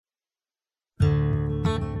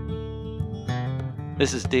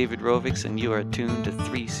This is David Rovix, and you are tuned to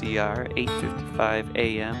 3CR 8:55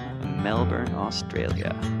 AM in Melbourne,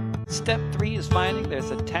 Australia. Step 3 is finding there's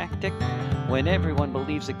a tactic when everyone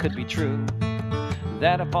believes it could be true.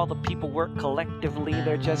 That if all the people work collectively,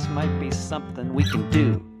 there just might be something we can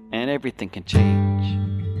do, and everything can change.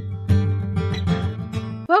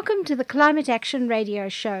 Welcome to the Climate Action Radio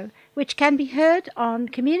Show, which can be heard on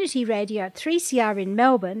Community Radio 3CR in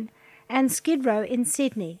Melbourne and Skid Row in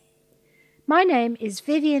Sydney. My name is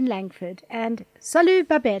Vivian Langford, and salut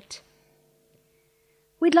Babette.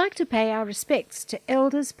 We'd like to pay our respects to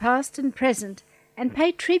elders past and present and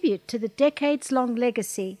pay tribute to the decades-long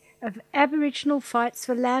legacy of Aboriginal fights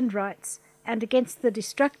for land rights and against the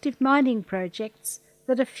destructive mining projects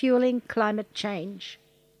that are fueling climate change.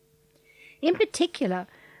 In particular,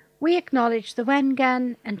 we acknowledge the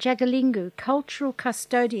Wangan and Jagalingou cultural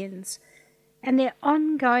custodians and their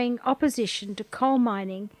ongoing opposition to coal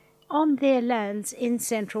mining on their lands in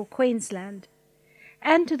central Queensland,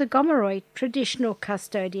 and to the Gomeroi traditional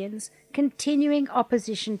custodians continuing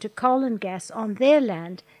opposition to coal and gas on their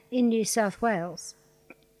land in New South Wales.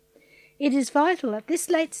 It is vital at this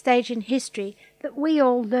late stage in history that we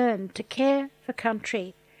all learn to care for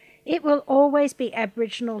country. It will always be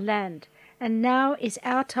Aboriginal land, and now is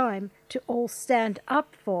our time to all stand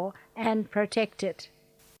up for and protect it.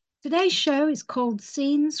 Today's show is called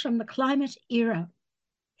Scenes from the Climate Era.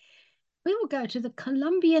 We will go to the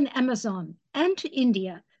Colombian Amazon and to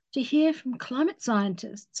India to hear from climate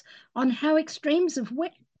scientists on how extremes of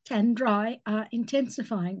wet and dry are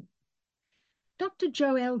intensifying. Dr.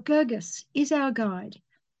 Joelle Gerges is our guide,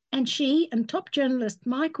 and she and top journalist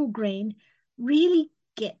Michael Green really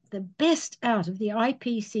get the best out of the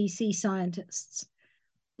IPCC scientists.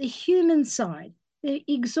 The human side, the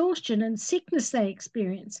exhaustion and sickness they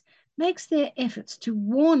experience, makes their efforts to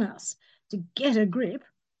warn us to get a grip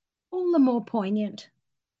all the more poignant.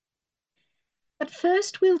 But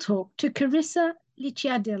first we'll talk to Carissa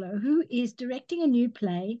Licciardello, who is directing a new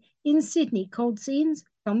play in Sydney called Scenes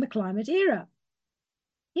from the Climate Era.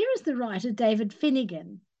 Here is the writer David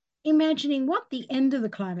Finnegan imagining what the end of the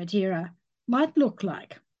climate era might look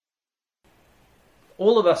like.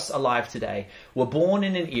 All of us alive today were born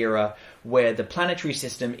in an era where the planetary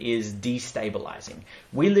system is destabilizing.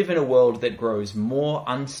 We live in a world that grows more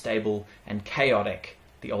unstable and chaotic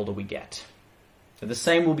the older we get. So the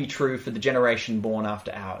same will be true for the generation born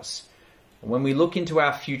after ours. When we look into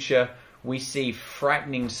our future, we see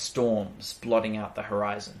frightening storms blotting out the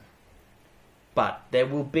horizon. But there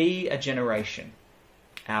will be a generation,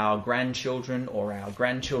 our grandchildren or our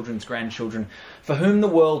grandchildren's grandchildren, for whom the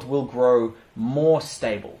world will grow more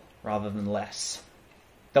stable rather than less.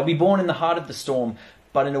 They'll be born in the heart of the storm,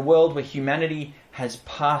 but in a world where humanity has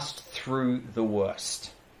passed through the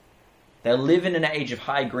worst. They'll live in an age of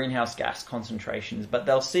high greenhouse gas concentrations, but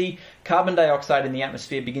they'll see carbon dioxide in the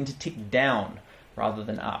atmosphere begin to tick down rather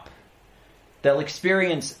than up. They'll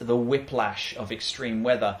experience the whiplash of extreme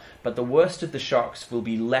weather, but the worst of the shocks will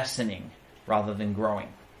be lessening rather than growing.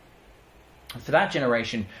 For that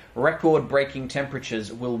generation, record-breaking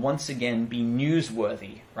temperatures will once again be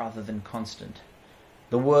newsworthy rather than constant.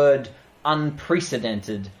 The word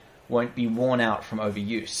unprecedented won't be worn out from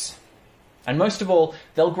overuse. And most of all,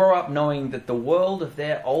 they'll grow up knowing that the world of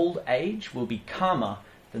their old age will be calmer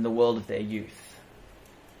than the world of their youth.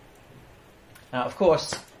 Now, of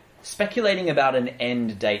course, speculating about an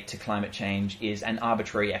end date to climate change is an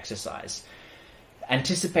arbitrary exercise.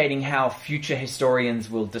 Anticipating how future historians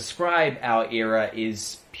will describe our era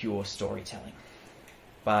is pure storytelling.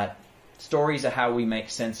 But stories are how we make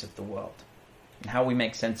sense of the world and how we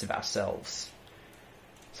make sense of ourselves.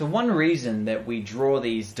 So one reason that we draw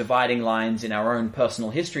these dividing lines in our own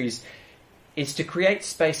personal histories is to create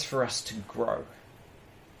space for us to grow.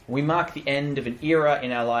 We mark the end of an era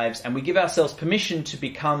in our lives and we give ourselves permission to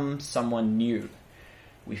become someone new.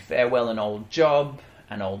 We farewell an old job,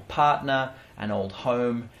 an old partner, an old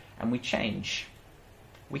home, and we change.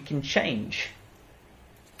 We can change.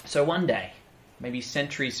 So one day, maybe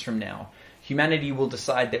centuries from now, humanity will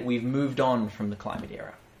decide that we've moved on from the climate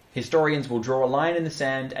era. Historians will draw a line in the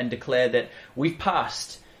sand and declare that we've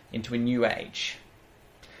passed into a new age.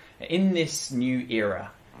 In this new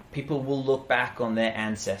era, people will look back on their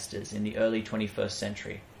ancestors in the early 21st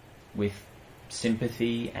century with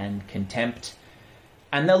sympathy and contempt,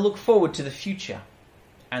 and they'll look forward to the future,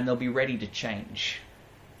 and they'll be ready to change.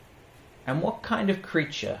 And what kind of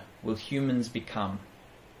creature will humans become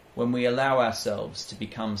when we allow ourselves to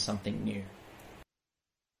become something new?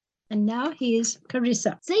 And now here's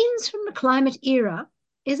Carissa. Scenes from the Climate Era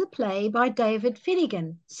is a play by David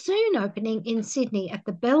Finnegan, soon opening in Sydney at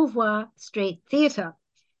the Belvoir Street Theatre.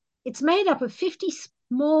 It's made up of 50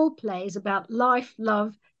 small plays about life,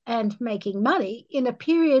 love, and making money in a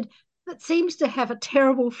period that seems to have a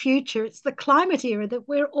terrible future. It's the climate era that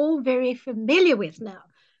we're all very familiar with now.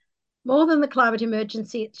 More than the climate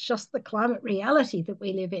emergency, it's just the climate reality that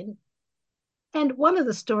we live in. And one of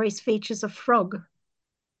the stories features a frog.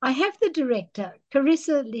 I have the director,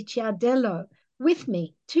 Carissa Licciardello, with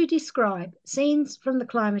me to describe scenes from the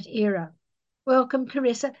climate era. Welcome,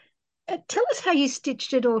 Carissa. Tell us how you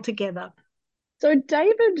stitched it all together. So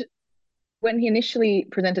David, when he initially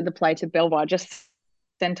presented the play to Belvoir, just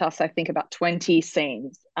sent us, I think, about 20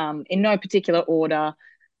 scenes in no particular order.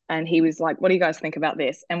 And he was like, what do you guys think about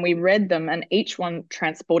this? And we read them, and each one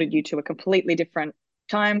transported you to a completely different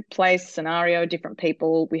time, place, scenario, different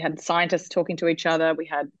people. We had scientists talking to each other. We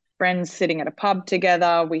had friends sitting at a pub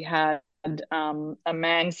together. We had a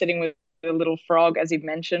man sitting with a little frog, as you've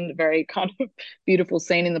mentioned, a very kind of beautiful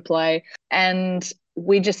scene in the play. And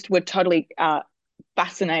we just were totally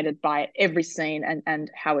fascinated by it, every scene,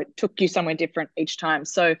 and how it took you somewhere different each time.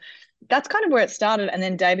 So that's kind of where it started. And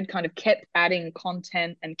then David kind of kept adding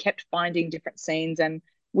content and kept finding different scenes. And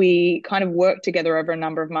we kind of worked together over a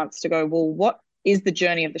number of months to go, well, what is the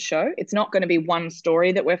journey of the show? It's not going to be one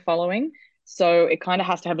story that we're following. So it kind of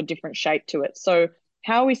has to have a different shape to it. So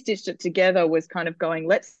how we stitched it together was kind of going,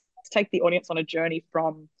 let's take the audience on a journey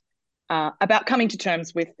from about coming to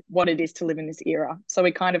terms with what it is to live in this era. So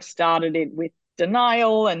we kind of started it with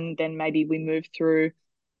denial, and then maybe we moved through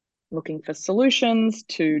looking for solutions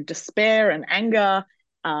to despair and anger,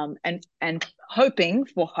 and hoping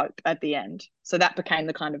for hope at the end. So that became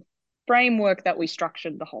the kind of framework that we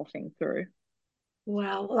structured the whole thing through.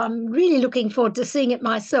 Well, I'm really looking forward to seeing it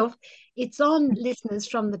myself. It's on, listeners,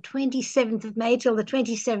 from the 27th of May till the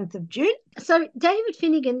 27th of June. So David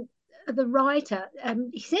Finnegan, the writer,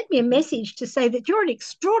 he sent me a message to say that you're an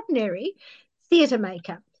extraordinary theatre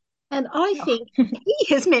maker. And I think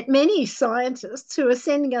he has met many scientists who are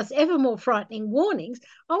sending us ever more frightening warnings.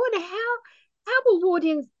 I wonder how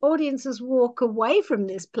will audiences walk away from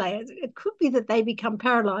this play? It could be that they become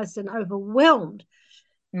paralyzed and overwhelmed.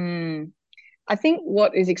 I think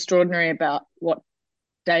what is extraordinary about what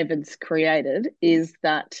David's created is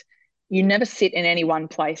that you never sit in any one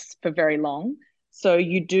place for very long. So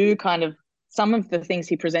you do kind of, some of the things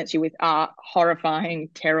he presents you with are horrifying,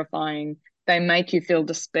 terrifying. They make you feel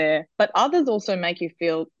despair, but others also make you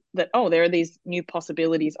feel that, oh, there are these new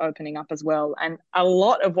possibilities opening up as well. And a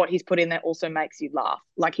lot of what he's put in there also makes you laugh.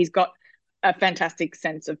 Like, he's got a fantastic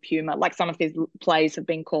sense of humor. Like, some of his plays have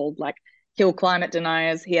been called like Kill Climate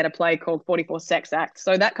Deniers. He had a play called 44 Sex Acts.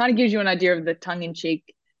 So that kind of gives you an idea of the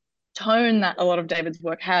tongue-in-cheek tone that a lot of David's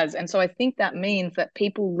work has. And so I think that means that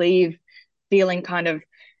people leave feeling kind of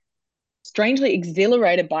strangely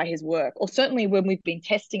exhilarated by his work, or certainly when we've been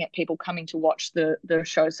testing it, people coming to watch the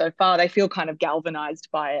show so far, they feel kind of galvanized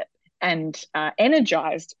by it and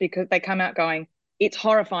energized, because they come out going, it's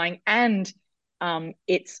horrifying, and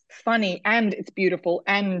it's funny, and it's beautiful,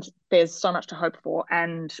 and there's so much to hope for,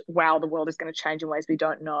 and wow, the world is going to change in ways we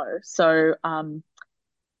don't know. So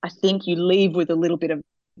I think you leave with a little bit of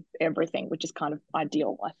everything, which is kind of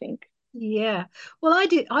ideal, I think. Yeah. Well,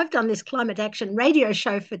 I've done this climate action radio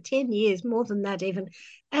show for 10 years, more than that even.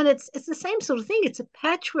 And it's the same sort of thing. It's a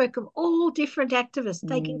patchwork of all different activists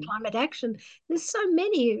taking climate action. There's so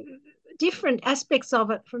many different aspects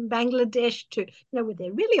of it, from Bangladesh to, where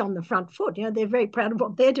they're really on the front foot. They're very proud of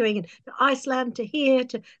what they're doing, and to Iceland, to here,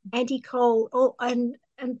 to anti-coal, and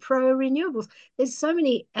pro-renewables. There's so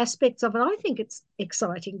many aspects of it. I think it's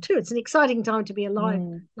exciting too. It's an exciting time to be alive.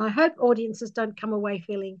 And I hope audiences don't come away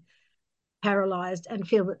feeling paralyzed and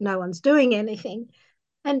feel that no one's doing anything.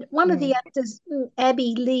 And one of the actors,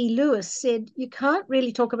 Abby Lee Lewis, said you can't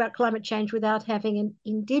really talk about climate change without having an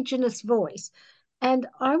Indigenous voice. And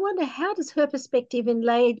I wonder, how does her perspective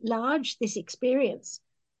enlarge this experience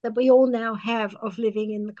that we all now have of living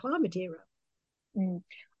in the climate era?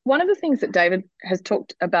 One of the things that David has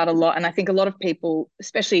talked about a lot, and I think a lot of people,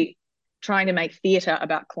 especially trying to make theatre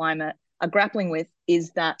about climate, are grappling with, is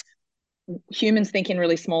that humans think in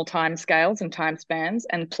really small time scales and time spans,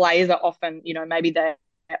 and plays are often, maybe they're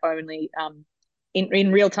only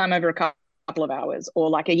in real time over a couple of hours, or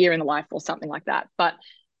like a year in the life or something like that. But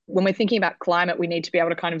when we're thinking about climate, we need to be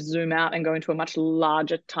able to kind of zoom out and go into a much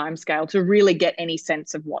larger time scale to really get any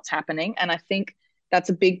sense of what's happening. And I think that's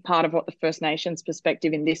a big part of what the First Nations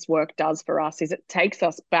perspective in this work does for us, is it takes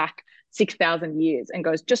us back 6,000 years and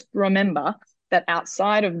goes, just remember that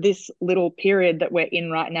outside of this little period that we're in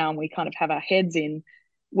right now, and we kind of have our heads in,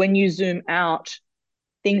 when you zoom out,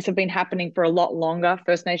 things have been happening for a lot longer.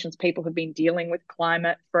 First Nations people have been dealing with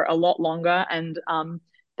climate for a lot longer. And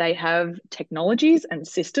They have technologies and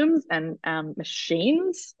systems and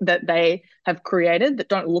machines that they have created that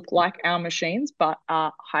don't look like our machines, but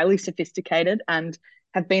are highly sophisticated and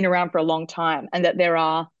have been around for a long time, and that there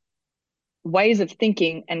are ways of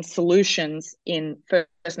thinking and solutions in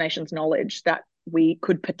First Nations knowledge that we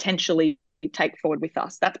could potentially take forward with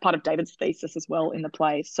us. That's part of David's thesis as well in the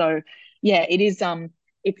play. So yeah, it is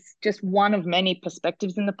it's just one of many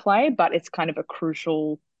perspectives in the play, but it's kind of a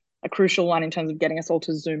crucial one in terms of getting us all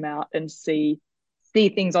to zoom out and see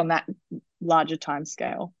things on that larger time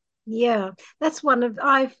scale. Yeah, that's one of,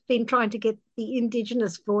 I've been trying to get the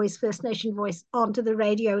Indigenous voice, First Nation voice, onto the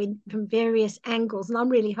radio from various angles, and I'm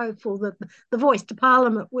really hopeful that the voice to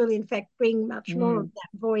Parliament will in fact bring much more of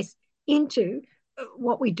that voice into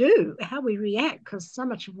what we do, how we react, because so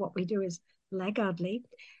much of what we do is laggardly.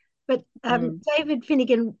 But David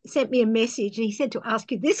Finnegan sent me a message, and he said to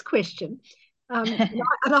ask you this question. And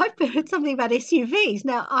I've heard something about SUVs.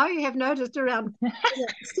 Now, I have noticed around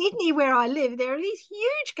Sydney, where I live, there are these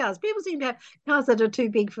huge cars. People seem to have cars that are too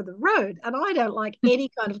big for the road, and I don't like any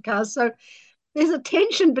kind of cars. So there's a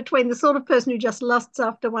tension between the sort of person who just lusts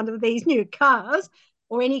after one of these new cars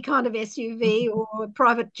or any kind of SUV or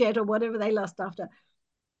private jet or whatever they lust after.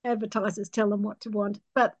 Advertisers tell them what to want.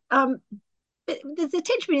 But there's a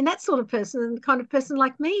tension between that sort of person and the kind of person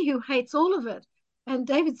like me who hates all of it. And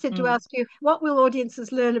David said to ask you, what will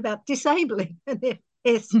audiences learn about disabling their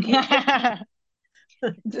SUV?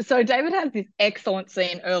 So David has this excellent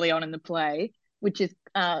scene early on in the play, which is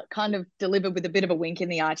kind of delivered with a bit of a wink in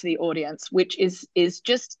the eye to the audience, which is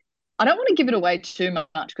just, I don't want to give it away too much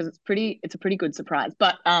because it's a pretty good surprise.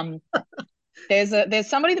 But there's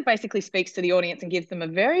somebody that basically speaks to the audience and gives them a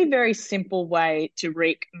very, very simple way to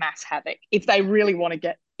wreak mass havoc if they really want to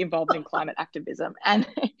get involved in climate activism. And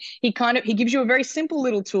he gives you a very simple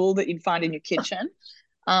little tool that you'd find in your kitchen.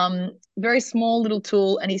 Very small little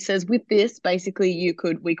tool, and he says, with this, basically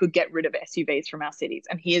we could get rid of SUVs from our cities.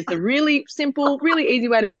 And here's the really simple, really easy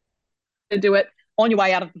way to do it on your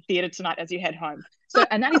way out of the theatre tonight as you head home. So,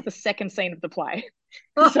 and that is the second scene of the play.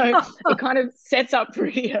 So it kind of sets up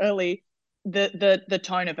pretty early the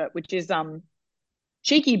tone of it, which is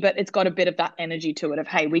cheeky, but it's got a bit of that energy to it of,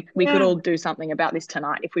 hey, we could all do something about this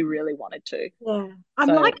tonight if we really wanted to. Yeah, I'm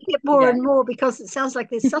liking it more and more because it sounds like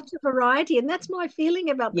there's such a variety, and that's my feeling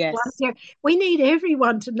about the climate. We need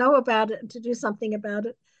everyone to know about it and to do something about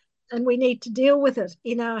it, and we need to deal with it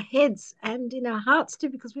in our heads and in our hearts too,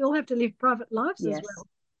 because we all have to live private lives as well.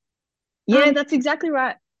 Yeah, that's exactly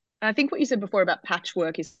right. I think what you said before about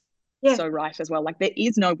patchwork is so right as well. Like, there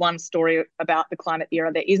is no one story about the climate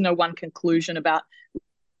era. There is no one conclusion about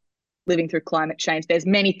living through climate change. There's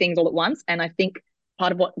many things all at once. And I think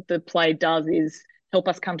part of what the play does is help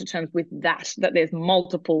us come to terms with that there's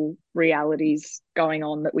multiple realities going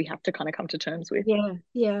on that we have to kind of come to terms with.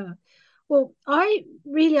 Yeah. Well, I've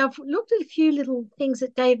looked at a few little things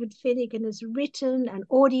that David Finnegan has written, and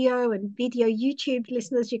audio and video. YouTube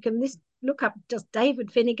listeners, you can look up just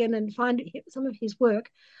David Finnegan and find some of his work.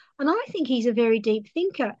 And I think he's a very deep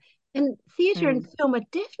thinker. And theatre and film are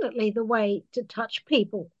definitely the way to touch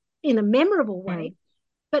people in a memorable way.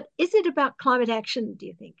 But is it about climate action, do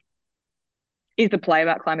you think? Is the play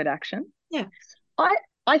about climate action? Yeah.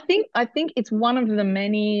 I think it's one of the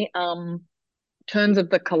many turns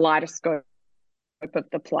of the kaleidoscope of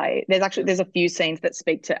the play. There's a few scenes that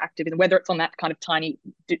speak to activism, whether it's on that kind of tiny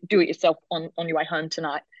do-it-yourself on your way home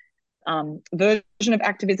tonight version of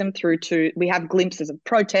activism, through to, we have glimpses of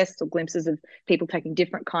protests or glimpses of people taking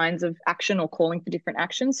different kinds of action or calling for different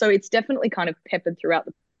action. So it's definitely kind of peppered throughout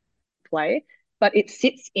the play, but it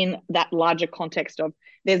sits in that larger context of,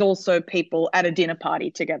 there's also people at a dinner party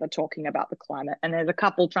together talking about the climate, and there's a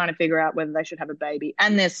couple trying to figure out whether they should have a baby,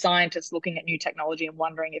 and there's scientists looking at new technology and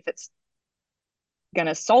wondering if it's going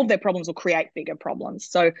to solve their problems or create bigger problems.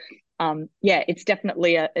 So it's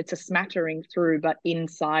definitely it's a smattering through, but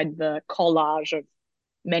inside the collage of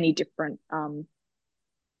many different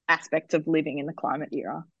aspects of living in the climate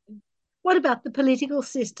era. What about the political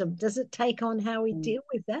system? Does it take on how we deal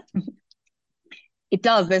with that? It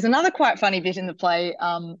does. There's another quite funny bit in the play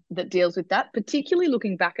that deals with that, particularly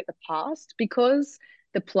looking back at the past, because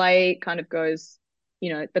the play kind of goes,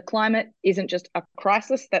 the climate isn't just a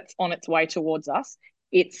crisis that's on its way towards us.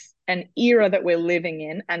 It's an era that we're living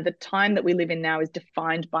in, and the time that we live in now is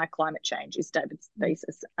defined by climate change, is David's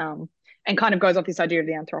thesis, and kind of goes off this idea of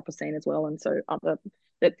the Anthropocene as well, and so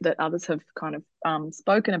that others have kind of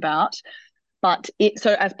spoken about. But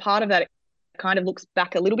so as part of that, it kind of looks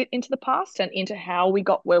back a little bit into the past and into how we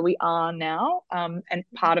got where we are now, and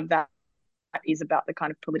part of that is about the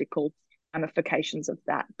kind of political ramifications of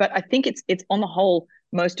that. But I think it's on the whole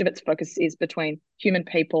most of its focus is between human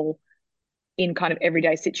people in kind of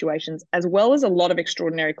everyday situations, as well as a lot of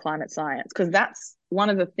extraordinary climate science. Because that's one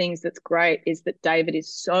of the things that's great, is that David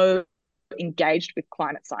is so engaged with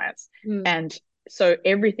climate science. And so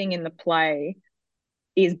everything in the play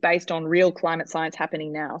is based on real climate science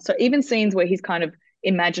happening now. So even scenes where he's kind of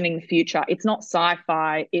imagining the future, it's not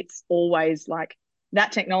sci-fi, it's always like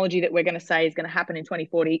that technology that we're going to say is going to happen in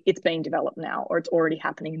 2040, it's being developed now, or it's already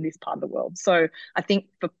happening in this part of the world. So I think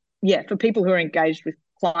for people who are engaged with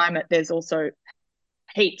climate, there's also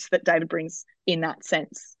heaps that David brings in that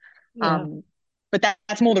sense. But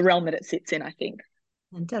that's more the realm that it sits in, I think.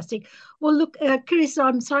 Fantastic. Well, look, Carissa,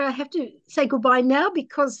 I'm sorry, I have to say goodbye now,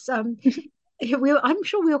 because I'm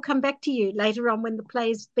sure we'll come back to you later on when the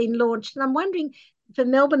play's been launched. And I'm wondering, for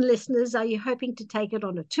Melbourne listeners, are you hoping to take it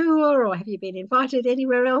on a tour, or have you been invited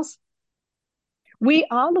anywhere else? We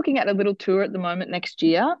are looking at a little tour at the moment next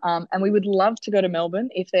year, and we would love to go to Melbourne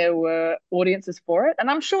if there were audiences for it. And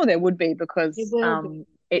I'm sure there would be, because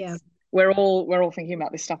we're all thinking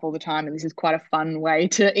about this stuff all the time, and this is quite a fun way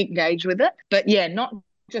to engage with it. But yeah, not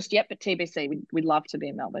just yet, but TBC, we'd love to be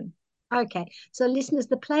in Melbourne. Okay, so listeners,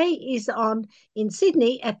 the play is on in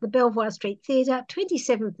Sydney at the Belvoir Street Theatre,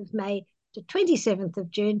 27th of May to 27th of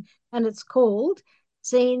June, and it's called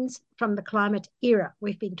Scenes from the Climate Era.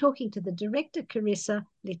 We've been talking to the director, Carissa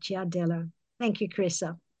Licciardello. Thank you,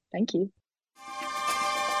 Carissa. Thank you.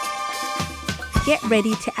 Get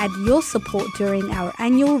ready to add your support during our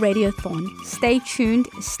annual Radiothon. Stay tuned,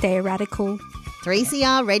 stay radical.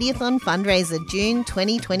 3CR Radiothon Fundraiser, June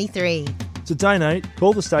 2023. To donate,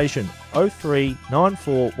 call the station 03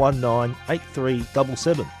 9419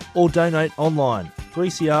 8377 or donate online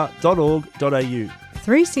 3cr.org.au.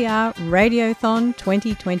 3CR Radiothon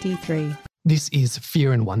 2023. This is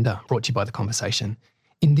Fear and Wonder, brought to you by The Conversation.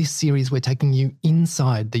 In this series, we're taking you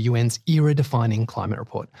inside the UN's era-defining climate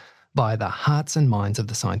report by the hearts and minds of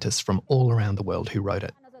the scientists from all around the world who wrote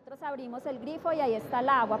it. Abrimos el grifo y ahí está el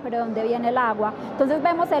agua, pero ¿dónde viene el agua? Entonces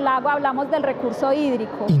vemos el agua, hablamos del recurso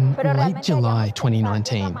hídrico. In late July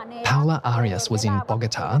 2019, Paula Arias was in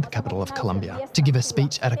Bogota, the capital of Colombia, to give a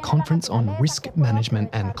speech at a conference on risk management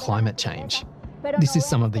and climate change. This is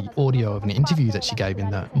some of the audio of an interview that she gave in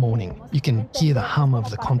the morning. You can hear the hum of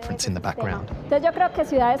the conference in the background. Entonces yo creo que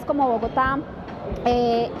ciudades como Bogotá,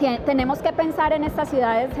 tenemos que pensar en estas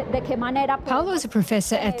ciudades de qué manera. Paula is a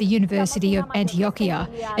professor at the University of Antioquia,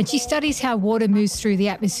 and she studies how water moves through the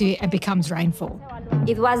atmosphere and becomes rainfall.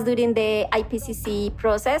 It was during the IPCC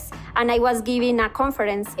process, and I was giving a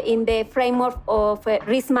conference in the framework of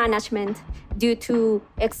risk management due to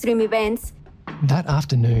extreme events. That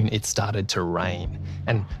afternoon, it started to rain.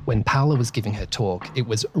 And when Paula was giving her talk, it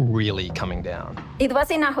was really coming down. It was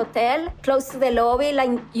in a hotel close to the lobby,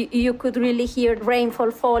 like you could really hear rainfall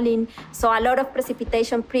falling. So a lot of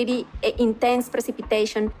precipitation, pretty intense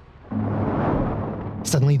precipitation.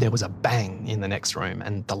 Suddenly there was a bang in the next room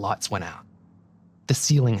and the lights went out. The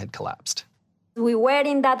ceiling had collapsed. We were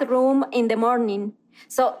in that room in the morning.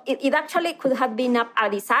 So it actually could have been a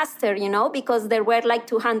disaster, you know, because there were like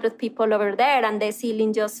 200 people over there and the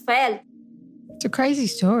ceiling just fell. It's a crazy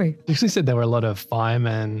story. They actually said there were a lot of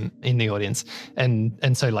firemen in the audience.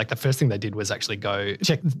 And so like the first thing they did was actually go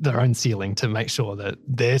check their own ceiling to make sure that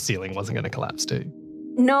their ceiling wasn't going to collapse too.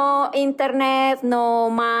 No internet, no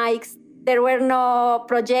mics. There were no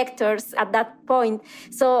projectors at that point.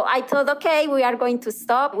 So I thought, okay, we are going to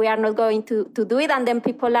stop. We are not going to do it. And then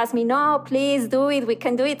people asked me, no, please do it. We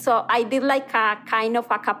can do it. So I did like a kind of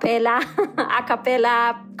a cappella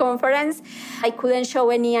conference. I couldn't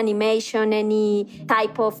show any animation, any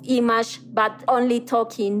type of image, but only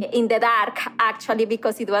talking in the dark, actually,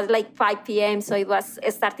 because it was like 5 p.m. So it was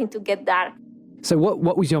starting to get dark. So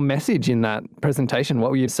what was your message in that presentation?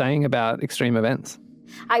 What were you saying about extreme events?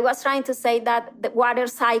 I was trying to say that the water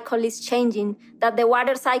cycle is changing, that the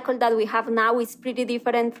water cycle that we have now is pretty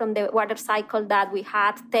different from the water cycle that we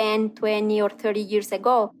had 10, 20, or 30 years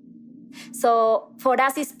ago. So for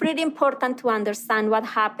us, it's pretty important to understand what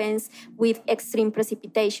happens with extreme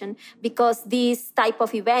precipitation, because these type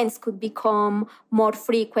of events could become more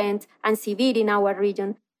frequent and severe in our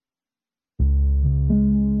region.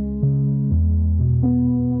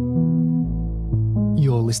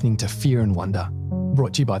 You're listening to Fear and Wonder,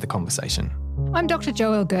 brought to you by The Conversation. I'm Dr.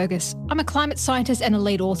 Joelle Gergis. I'm a climate scientist and a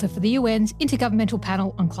lead author for the UN's Intergovernmental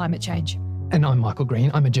Panel on Climate Change. And I'm Michael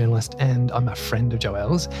Green. I'm a journalist and I'm a friend of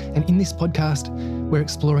Joelle's. And in this podcast, we're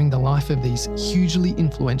exploring the life of these hugely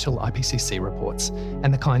influential IPCC reports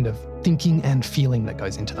and the kind of thinking and feeling that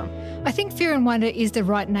goes into them. I think Fear and Wonder is the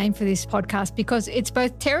right name for this podcast because it's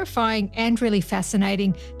both terrifying and really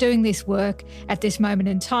fascinating doing this work at this moment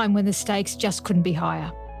in time when the stakes just couldn't be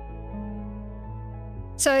higher.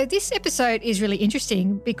 So this episode is really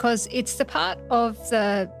interesting because it's the part of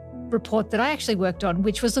the report that I actually worked on,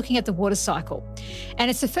 which was looking at the water cycle. And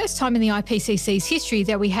it's the first time in the IPCC's history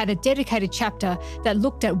that we had a dedicated chapter that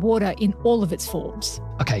looked at water in all of its forms.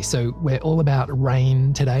 Okay, so we're all about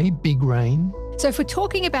rain today, big rain. So if we're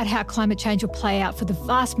talking about how climate change will play out for the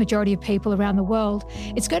vast majority of people around the world,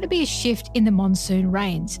 it's going to be a shift in the monsoon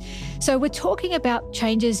rains. So we're talking about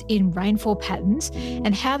changes in rainfall patterns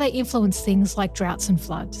and how they influence things like droughts and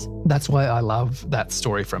floods. That's why I love that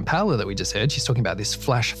story from Paola that we just heard. She's talking about this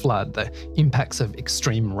flash flood, the impacts of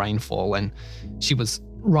extreme rainfall, and she was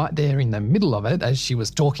right there in the middle of it as she was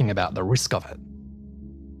talking about the risk of it.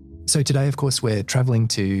 So today, of course, we're travelling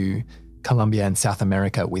to Colombia and South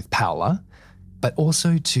America with Paola, but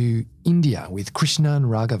also to India with Krishna and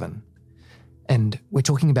Raghavan. And we're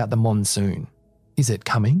talking about the monsoon. Is it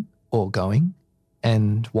coming or going?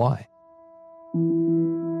 And why?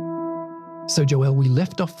 So, Joelle, we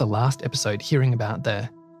left off the last episode hearing about the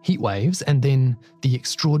heat waves and then the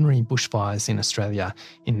extraordinary bushfires in Australia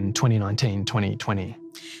in 2019-2020.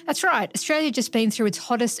 That's right. Australia had just been through its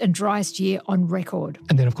hottest and driest year on record.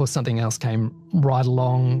 And then, of course, something else came right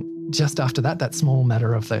along just after that small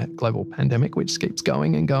matter of the global pandemic, which keeps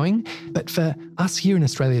going and going. But for us here in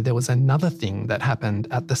Australia, there was another thing that happened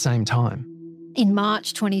at the same time. In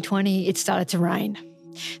March 2020, it started to rain.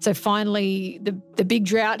 So finally, the big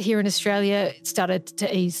drought here in Australia started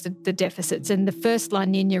to ease the deficits. And the first La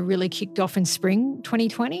Nina really kicked off in spring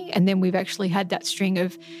 2020. And then we've actually had that string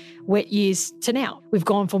of wet years to now. We've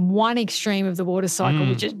gone from one extreme of the water cycle,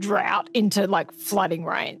 which is drought, into like flooding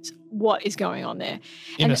rains. What is going on there?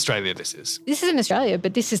 In Australia, this is. This is in Australia,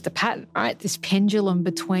 but this is the pattern, right? This pendulum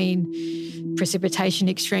between precipitation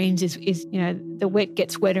extremes is the wet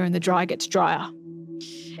gets wetter and the dry gets drier.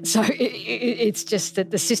 So it's just that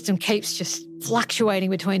the system keeps just fluctuating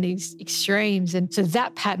between these extremes. And so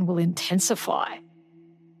that pattern will intensify.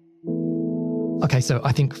 Okay, so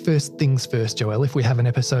I think first things first, Joelle, if we have an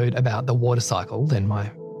episode about the water cycle, then my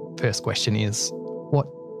first question is, what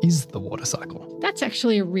is the water cycle? That's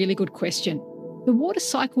actually a really good question. The water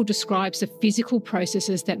cycle describes the physical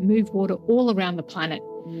processes that move water all around the planet.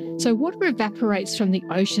 So water evaporates from the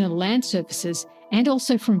ocean and land surfaces and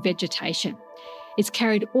also from vegetation. It's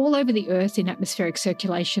carried all over the earth in atmospheric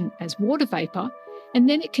circulation as water vapour, and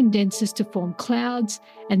then it condenses to form clouds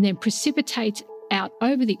and then precipitates out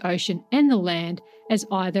over the ocean and the land as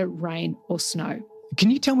either rain or snow.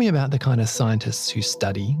 Can you tell me about the kind of scientists who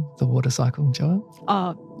study the water cycle,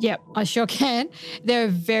 Joelle? Yeah, I sure can. They're a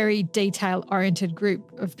very detail-oriented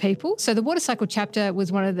group of people. So the water cycle chapter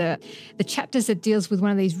was one of the chapters that deals with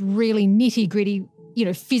one of these really nitty-gritty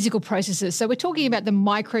physical processes. So we're talking about the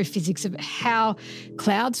microphysics of how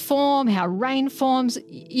clouds form, how rain forms.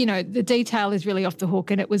 The detail is really off the hook.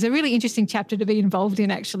 And it was a really interesting chapter to be involved in,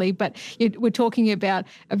 actually. But we're talking about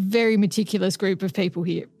a very meticulous group of people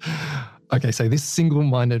here. Okay, so this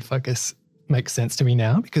single-minded focus makes sense to me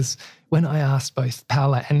now because when I asked both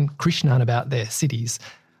Paola and Krishnan about their cities,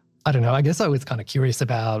 I don't know, I guess I was kind of curious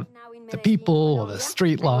about the people or the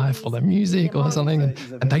street life or the music or something.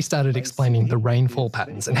 And they started explaining the rainfall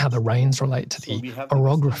patterns and how the rains relate to the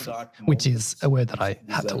orography, which is a word that I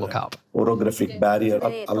had to look up. Orographic barrier.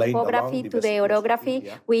 The topography to the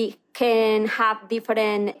orography, we can have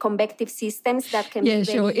different convective systems that can be very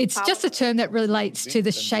sure. It's powerful. just a term that relates to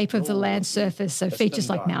the shape of the land surface, so features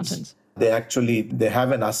like mountains. They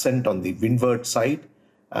have an ascent on the windward side,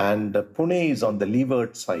 and Pune is on the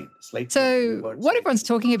leeward side. So what everyone's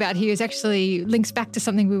talking about here is actually links back to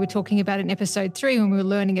something we were talking about in episode 3 when we were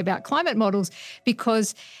learning about climate models,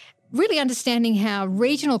 because really understanding how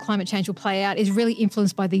regional climate change will play out is really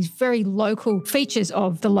influenced by these very local features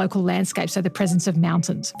of the local landscape, so the presence of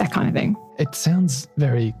mountains, that kind of thing. It sounds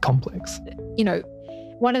very complex.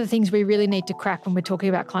 One of the things we really need to crack when we're talking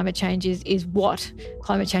about climate change is what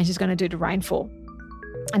climate change is going to do to rainfall.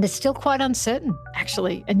 And it's still quite uncertain,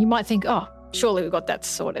 actually. And you might think, surely we've got that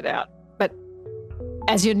sorted out. But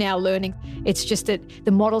as you're now learning, it's just that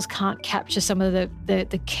the models can't capture some of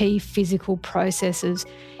the key physical processes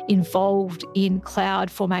involved in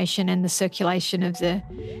cloud formation and the circulation of the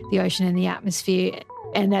ocean and the atmosphere.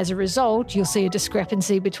 And as a result, you'll see a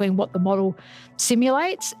discrepancy between what the model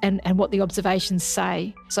simulates and what the observations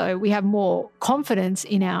say. So we have more confidence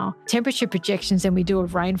in our temperature projections than we do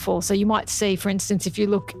of rainfall. So you might see, for instance, if you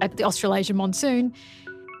look at the Australasian monsoon,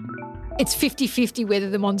 it's 50-50 whether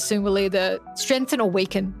the monsoon will either strengthen or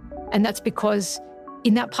weaken. And that's because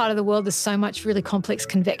in that part of the world, there's so much really complex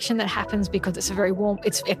convection that happens because it's a very warm,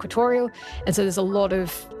 it's equatorial. And so there's a lot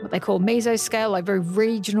of what they call mesoscale, like very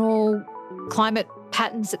regional climate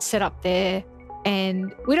patterns that set up there.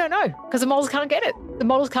 And we don't know because the models can't get it. The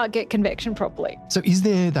models can't get convection properly. So is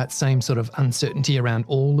there that same sort of uncertainty around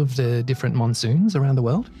all of the different monsoons around the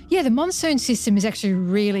world? Yeah, the monsoon system is actually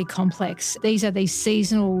really complex. These are these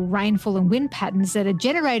seasonal rainfall and wind patterns that are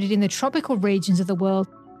generated in the tropical regions of the world,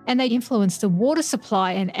 and they influence the water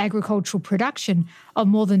supply and agricultural production of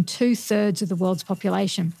more than 2/3 of the world's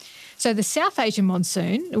population. So the South Asian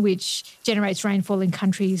monsoon, which generates rainfall in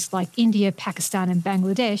countries like India, Pakistan and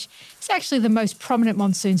Bangladesh, is actually the most prominent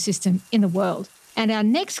monsoon system in the world. And our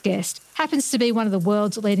next guest happens to be one of the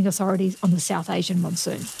world's leading authorities on the South Asian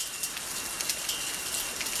monsoon.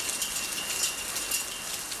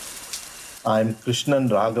 I'm Krishnan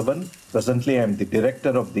Raghavan. Presently, I'm the director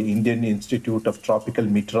of the Indian Institute of Tropical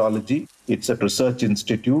Meteorology. It's a research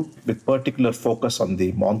institute with particular focus on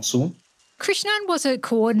the monsoon. Krishnan was a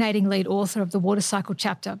coordinating lead author of the Water Cycle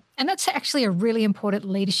chapter, and that's actually a really important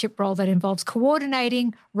leadership role that involves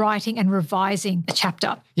coordinating, writing and revising a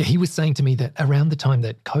chapter. Yeah, he was saying to me that around the time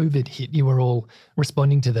that COVID hit, you were all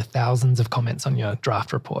responding to the thousands of comments on your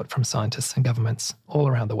draft report from scientists and governments all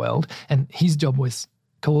around the world, and his job was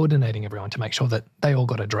coordinating everyone to make sure that they all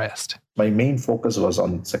got addressed. My main focus was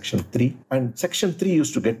on Section 3, and Section 3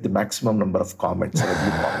 used to get the maximum number of comments,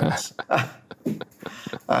 review comments.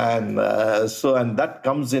 And that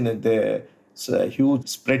comes in it's a huge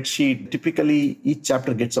spreadsheet. Typically, each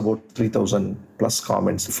chapter gets about 3,000 plus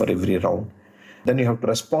comments for every round. Then you have to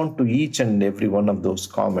respond to each and every one of those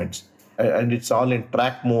comments. And it's all in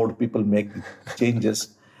track mode. People make changes.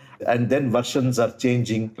 And then versions are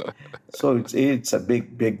changing. So it's a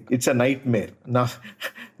big, it's a nightmare.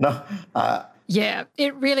 Yeah,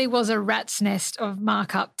 it really was a rat's nest of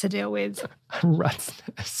markup to deal with. Rat's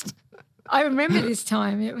nest. I remember this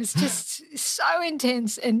time. It was just so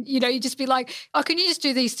intense. And, you'd just be like, oh, can you just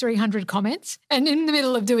do these 300 comments? And in the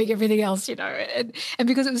middle of doing everything else, and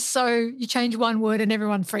because it was so, you change one word and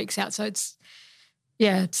everyone freaks out. So it's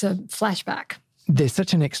a flashback. There's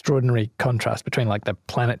such an extraordinary contrast between like the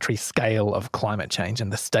planetary scale of climate change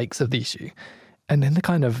and the stakes of the issue, and then the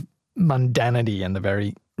kind of mundanity and the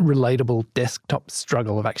very relatable desktop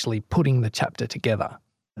struggle of actually putting the chapter together.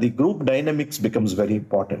 The group dynamics becomes very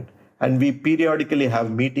important. And we periodically have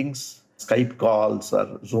meetings, Skype calls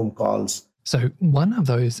or Zoom calls. So one of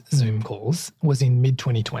those Zoom calls was in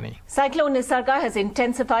mid-2020. Cyclone Nisarga has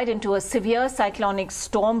intensified into a severe cyclonic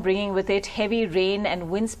storm, bringing with it heavy rain and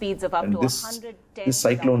wind speeds of up to 110. This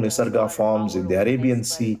cyclone Nisarga forms in the Arabian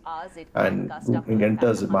Sea and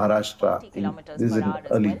enters Maharashtra. This is in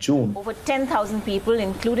early June. Over 10,000 people,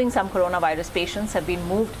 including some coronavirus patients, have been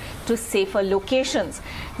moved to safer locations.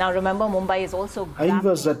 Now, remember, Mumbai is also... I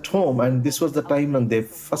was at home, and this was the time when the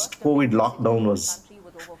first COVID lockdown was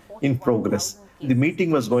in progress. The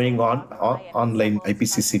meeting was going on, online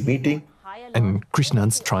IPCC meeting. And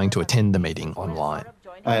Krishnan's trying to attend the meeting online.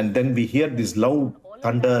 And then we hear this loud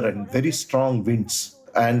thunder and very strong winds.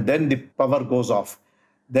 And then the power goes off.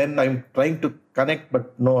 Then I'm trying to connect,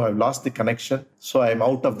 but no, I've lost the connection. So I'm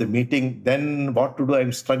out of the meeting. Then what to do?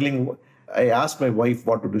 I'm struggling. I asked my wife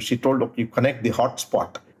what to do. She told, okay, you connect the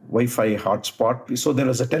hotspot, Wi-Fi hotspot. So there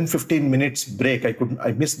was a 10-15 minutes break.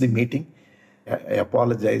 I missed the meeting. I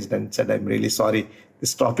apologized and said, I'm really sorry.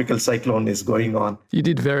 This tropical cyclone is going on. You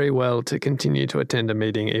did very well to continue to attend a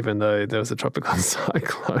meeting even though there was a tropical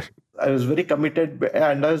cyclone. I was very committed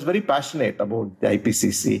and I was very passionate about the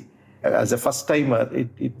IPCC. As a first-timer,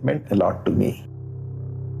 it meant a lot to me.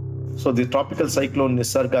 So the tropical cyclone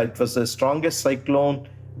Nisarga, it was the strongest cyclone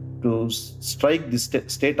to strike the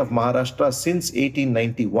state of Maharashtra since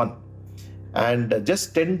 1891. And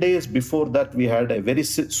just 10 days before that, we had a very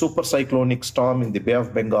super cyclonic storm in the Bay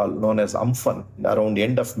of Bengal known as Amphan around the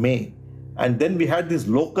end of May. And then we had this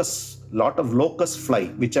lot of locust fly,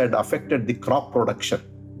 which had affected the crop production.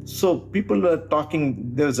 So people were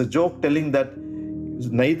talking, there was a joke telling that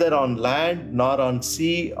neither on land nor on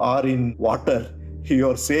sea or in water,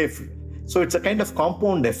 you're safe. So it's a kind of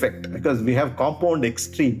compound effect because we have compound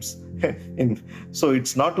extremes. So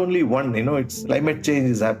it's not only one, it's climate change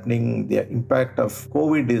is happening, the impact of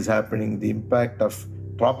COVID is happening, the impact of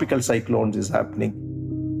tropical cyclones is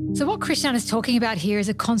happening. So what Krishnan is talking about here is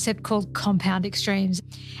a concept called compound extremes,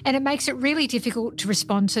 and it makes it really difficult to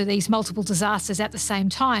respond to these multiple disasters at the same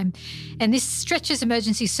time. And this stretches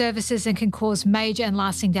emergency services and can cause major and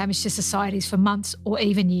lasting damage to societies for months or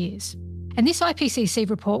even years. And this IPCC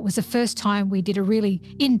report was the first time we did a really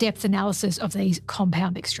in-depth analysis of these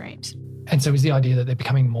compound extremes. And so is the idea that they're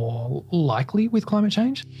becoming more likely with climate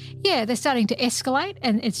change? Yeah, they're starting to escalate,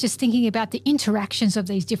 and it's just thinking about the interactions of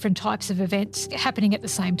these different types of events happening at the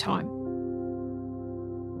same time.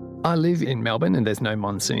 I live in Melbourne and there's no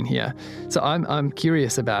monsoon here. So I'm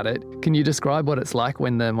curious about it. Can you describe what it's like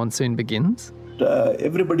when the monsoon begins?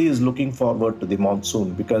 Everybody is looking forward to the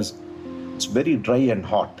monsoon because it's very dry and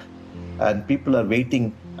hot and people are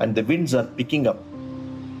waiting and the winds are picking up.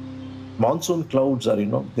 Monsoon clouds are,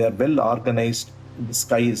 they are well organized. The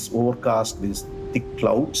sky is overcast with thick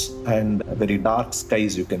clouds and very dark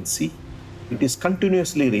skies you can see. It is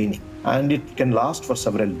continuously raining and it can last for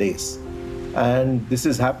several days. And this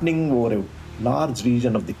is happening over a large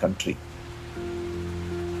region of the country.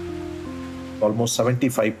 Almost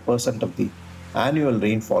 75% of the annual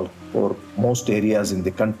rainfall for most areas in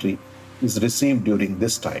the country is received during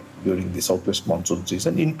this time, during the southwest monsoon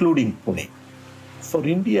season, including Pune. For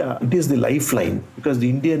India, it is the lifeline because the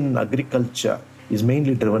Indian agriculture is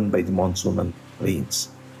mainly driven by the monsoonal rains.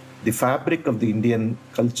 The fabric of the Indian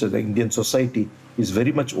culture, the Indian society is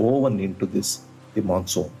very much woven into the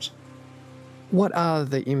monsoons. What are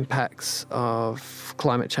the impacts of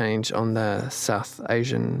climate change on the South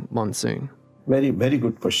Asian monsoon? Very, very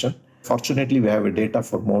good question. Fortunately, we have a data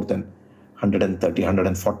for more than 130,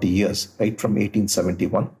 140 years, right from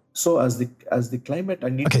 1871. So as the climate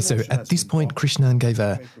and okay, so at this point, Krishnan gave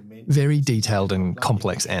a very detailed and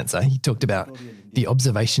complex answer. He talked about the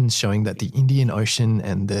observations showing that the Indian Ocean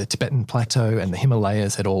and the Tibetan Plateau and the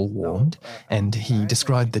Himalayas had all warmed, and he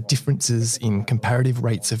described the differences in comparative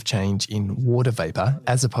rates of change in water vapour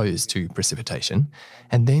as opposed to precipitation,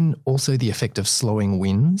 and then also the effect of slowing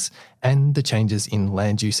winds and the changes in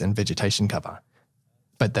land use and vegetation cover.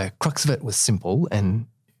 But the crux of it was simple, and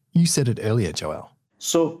you said it earlier, Joel.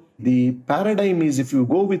 So the paradigm is, if you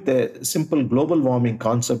go with a simple global warming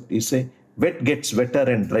concept, is a wet gets wetter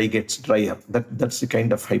and dry gets drier. That's the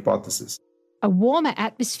kind of hypothesis. A warmer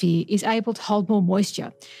atmosphere is able to hold more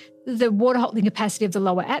moisture. The water holding capacity of the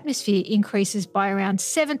lower atmosphere increases by around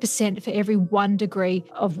 7% for every 1 degree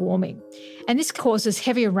of warming. And this causes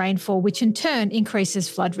heavier rainfall, which in turn increases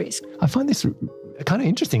flood risk. I find this kind of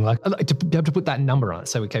interesting, like to be able to put that number on it.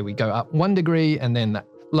 So, okay, we go up 1 degree and then that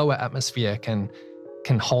lower atmosphere can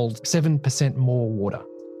hold 7% more water.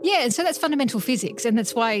 Yeah, and so that's fundamental physics, and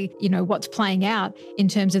that's why, what's playing out in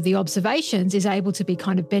terms of the observations is able to be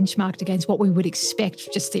kind of benchmarked against what we would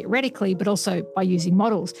expect just theoretically, but also by using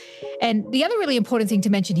models. And the other really important thing to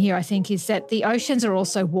mention here, I think, is that the oceans are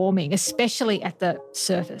also warming, especially at the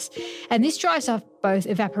surface. And this drives up both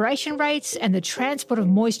evaporation rates and the transport of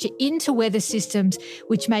moisture into weather systems,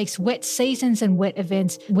 which makes wet seasons and wet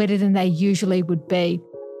events wetter than they usually would be.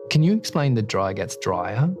 Can you explain the dry gets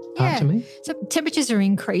drier part to me? So temperatures are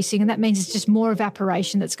increasing, and that means it's just more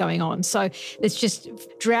evaporation that's going on. So there's just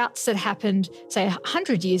droughts that happened, say,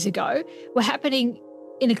 100 years ago were happening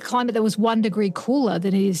in a climate that was 1 degree cooler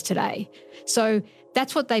than it is today. So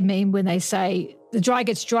that's what they mean when they say the dry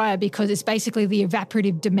gets drier, because it's basically the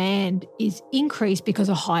evaporative demand is increased because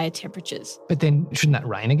of higher temperatures. But then shouldn't that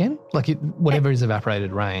rain again? Like whatever is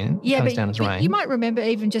evaporated rain comes down as rain. You might remember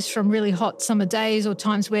even just from really hot summer days or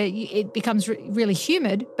times where it becomes really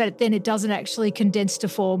humid, but then it doesn't actually condense to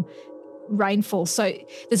form rainfall. So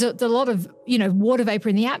there's a lot of, water vapor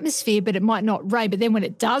in the atmosphere, but it might not rain. But then when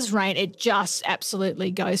it does rain, it just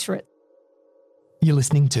absolutely goes for it. You're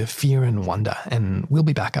listening to Fear and Wonder, and we'll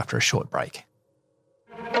be back after a short break.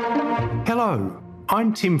 Hello,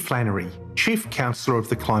 I'm Tim Flannery, Chief Counsellor of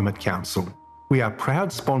the Climate Council. We are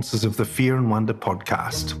proud sponsors of the Fear and Wonder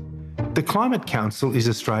podcast. The Climate Council is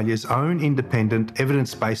Australia's own independent,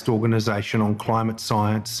 evidence-based organisation on climate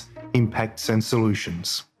science, impacts and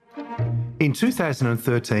solutions. In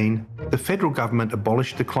 2013, the federal government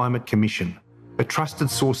abolished the Climate Commission, a trusted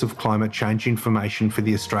source of climate change information for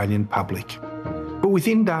the Australian public. But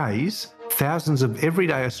within days, thousands of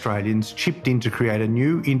everyday Australians chipped in to create a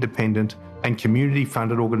new independent and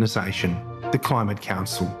community-funded organisation, the Climate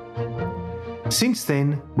Council. Since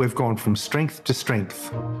then, we've gone from strength to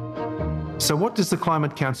strength. So what does the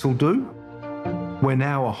Climate Council do? We're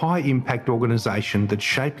now a high-impact organisation that's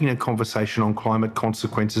shaping a conversation on climate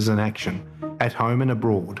consequences and action, at home and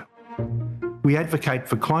abroad. We advocate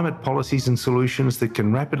for climate policies and solutions that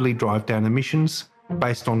can rapidly drive down emissions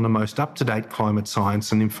based on the most up-to-date climate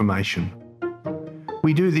science and information.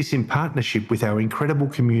 We do this in partnership with our incredible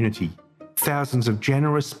community, thousands of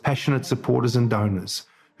generous, passionate supporters and donors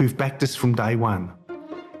who've backed us from day one.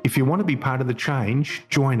 If you want to be part of the change,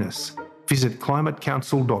 join us. Visit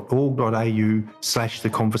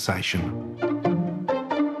climatecouncil.org.au/theconversation.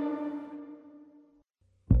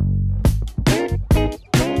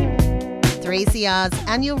 3CR's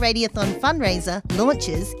annual Radiothon fundraiser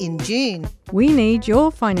launches in June. We need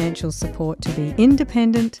your financial support to be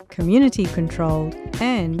independent, community controlled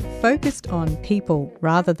and focused on people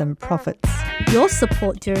rather than profits. Your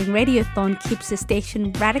support during Radiothon keeps the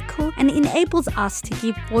station radical and enables us to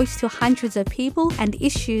give voice to hundreds of people and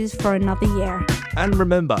issues for another year. And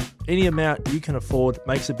remember, any amount you can afford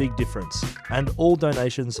makes a big difference, and all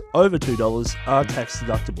donations over $2 are tax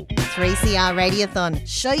deductible. 3CR Radiothon.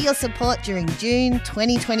 Show your support during June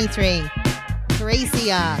 2023.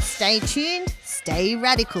 3CR. Stay tuned, stay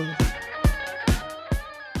radical.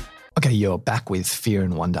 Okay, you're back with Fear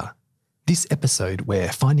and Wonder. This episode,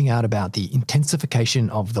 we're finding out about the intensification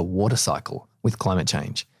of the water cycle with climate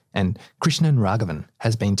change. And Krishnan Raghavan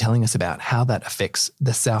has been telling us about how that affects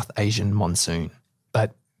the South Asian monsoon.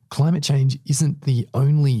 But climate change isn't the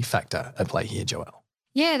only factor at play here, Joelle.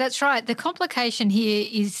 Yeah, that's right. The complication here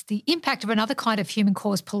is the impact of another kind of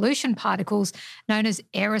human-caused pollution particles known as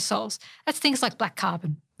aerosols. That's things like black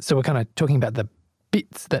carbon. So we're kind of talking about the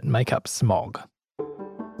bits that make up smog.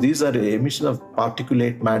 These are the emission of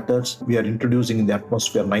particulate matters. We are introducing in the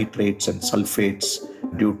atmosphere nitrates and sulfates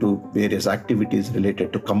due to various activities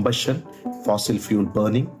related to combustion, fossil fuel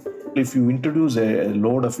burning. If you introduce a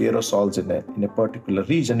load of aerosols in a particular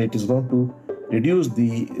region, it is going to reduce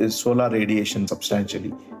the solar radiation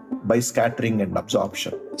substantially by scattering and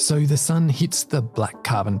absorption. So the sun hits the black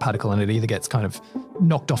carbon particle and it either gets kind of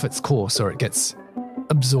knocked off its course or it gets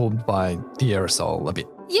absorbed by the aerosol a bit.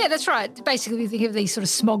 Yeah, that's right. Basically, we think of these sort of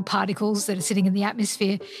smog particles that are sitting in the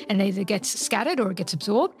atmosphere and it either gets scattered or it gets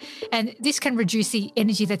absorbed. And this can reduce the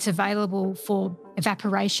energy that's available for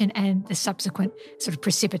evaporation and the subsequent sort of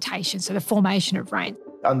precipitation, so the formation of rain.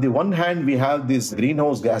 On the one hand, we have these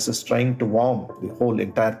greenhouse gases trying to warm the whole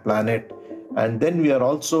entire planet. And then we are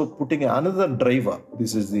also putting another driver.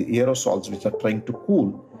 This is the aerosols, which are trying to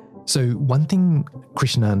cool. So one thing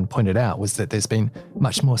Krishnan pointed out was that there's been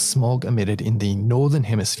much more smog emitted in the northern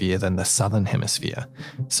hemisphere than the southern hemisphere.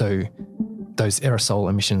 So those aerosol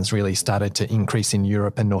emissions really started to increase in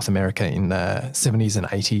Europe and North America in the 70s and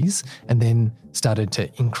 80s, and then started to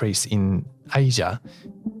increase in Asia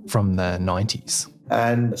from the 90s.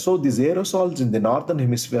 And so these aerosols in the northern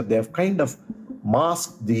hemisphere, they have kind of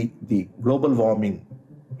masked the global warming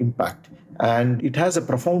impact. And it has a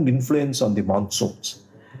profound influence on the monsoons.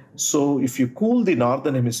 So if you cool the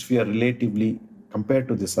northern hemisphere relatively compared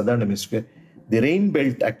to the southern hemisphere, the rain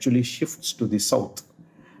belt actually shifts to the south.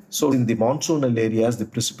 So in the monsoonal areas, the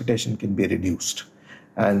precipitation can be reduced.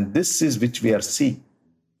 And this is which we are seeing.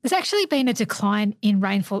 There's actually been a decline in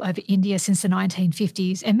rainfall over India since the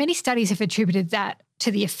 1950s, and many studies have attributed that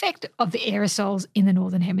to the effect of the aerosols in the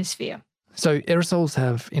northern hemisphere. So aerosols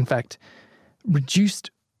have, in fact,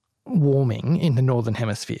 reduced warming in the northern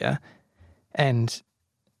hemisphere, and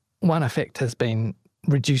one effect has been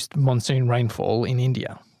reduced monsoon rainfall in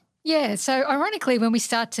India. Yeah, so ironically, when we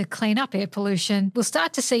start to clean up air pollution, we'll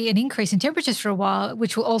start to see an increase in temperatures for a while,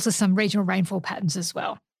 which will alter some regional rainfall patterns as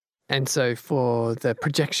well. And so for the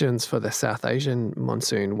projections for the South Asian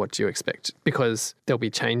monsoon, what do you expect? Because there'll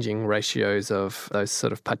be changing ratios of those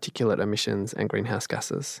sort of particulate emissions and greenhouse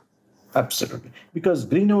gases. Absolutely. Because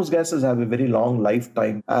greenhouse gases have a very long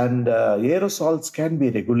lifetime and aerosols can be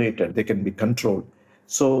regulated, they can be controlled.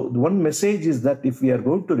 So one message is that if we are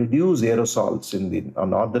going to reduce aerosols in the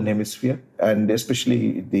northern hemisphere, and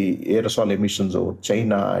especially the aerosol emissions over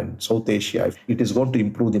China and South Asia, it is going to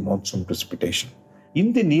improve the monsoon precipitation.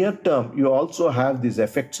 In the near term, you also have these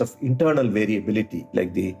effects of internal variability,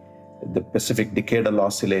 like the Pacific Decadal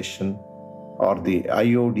Oscillation or the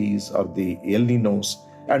IODs or the El Ninos.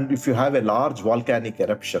 And if you have a large volcanic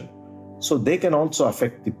eruption, so they can also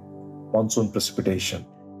affect the monsoon precipitation.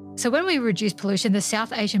 So when we reduce pollution, the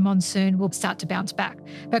South Asian monsoon will start to bounce back.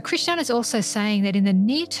 But Krishnan is also saying that in the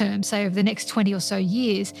near term, say over the next 20 or so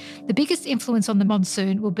years, the biggest influence on the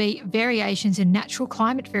monsoon will be variations in natural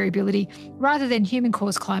climate variability rather than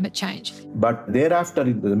human-caused climate change. But thereafter,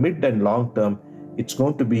 in the mid and long term, it's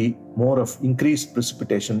going to be more of increased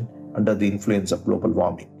precipitation under the influence of global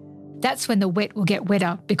warming. That's when the wet will get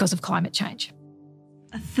wetter because of climate change.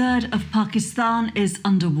 A third of Pakistan is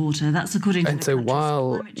underwater. That's according to And so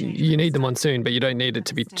while you need the monsoon, but you don't need it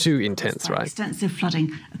to be too intense, right? Extensive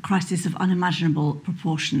flooding, a crisis of unimaginable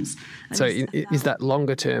proportions. So is that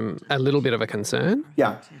longer term a little bit of a concern?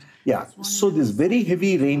 Yeah. So this very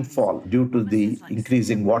heavy rainfall due to the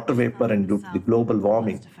increasing water vapor and due to the global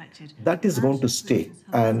warming, that is going to stay.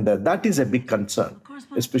 And that is a big concern,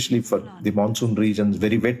 especially for the monsoon regions,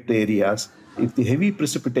 very wet areas. If the heavy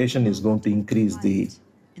precipitation is going to increase the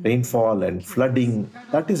rainfall and flooding,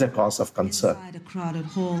 that is a cause of concern. Inside a crowded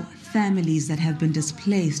hall, families that have been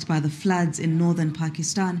displaced by the floods in northern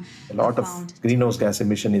Pakistan. A lot of greenhouse gas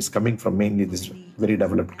emission is coming from mainly these very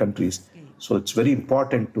developed countries. So it's very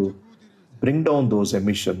important to bring down those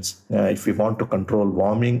emissions if we want to control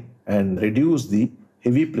warming and reduce the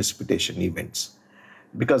heavy precipitation events,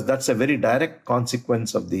 because that's a very direct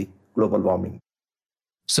consequence of the global warming.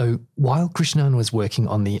 So while Krishnan was working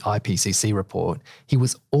on the IPCC report, he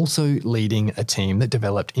was also leading a team that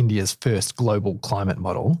developed India's first global climate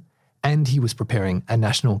model, and he was preparing a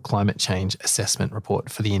national climate change assessment report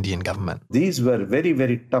for the Indian government. These were very,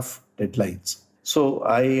 very tough deadlines. So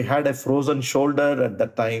I had a frozen shoulder at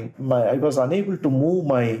that time. I was unable to move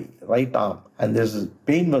my right arm, and this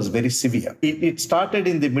pain was very severe. It started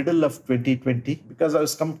in the middle of 2020 because I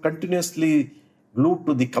was continuously glued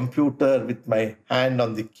to the computer with my hand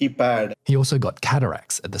on the keypad. He also got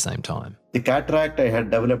cataracts at the same time. The cataract I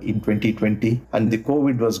had developed in 2020, and the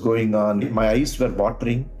COVID was going on. My eyes were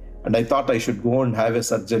watering, and I thought I should go and have a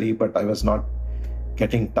surgery, but I was not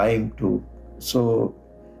getting time to. So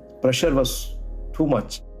pressure was too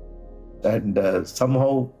much. And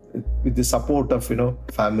somehow, with the support of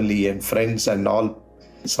family and friends and all,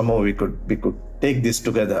 somehow we could take this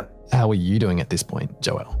together. How are you doing at this point,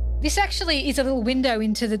 Joelle? This actually is a little window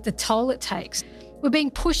into the toll it takes. We're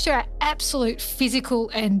being pushed to our absolute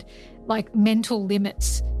physical and mental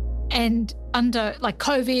limits, and under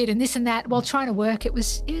COVID and this and that, while trying to work, it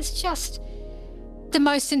was just the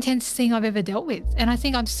most intense thing I've ever dealt with. And I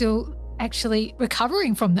think I'm still actually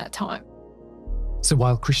recovering from that time. So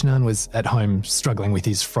while Krishnan was at home struggling with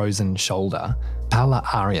his frozen shoulder, Paula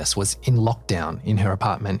Arias was in lockdown in her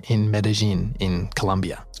apartment in Medellin in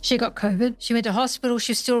Colombia. She got COVID. She went to hospital.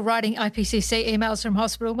 She was still writing IPCC emails from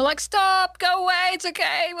hospital. We're like, stop, go away. It's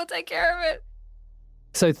okay. We'll take care of it.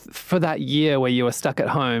 So for that year where you were stuck at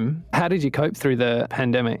home, how did you cope through the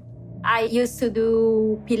pandemic? I used to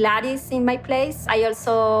do Pilates in my place. I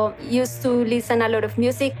also used to listen a lot of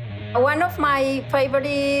music. One of my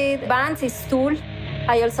favorite bands is Tool.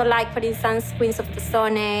 I also like, for instance, Queens of the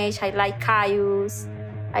Stone Age. I like Caius.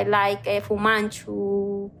 I like Fu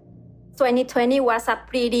Manchu. 2020 was a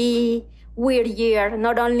pretty weird year,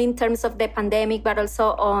 not only in terms of the pandemic, but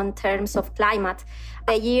also on terms of climate.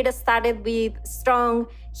 The year started with strong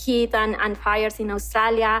heat and fires in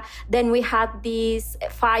Australia. Then we had these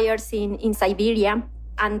fires in Siberia.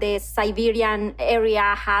 And the Siberian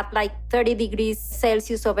area had 30 degrees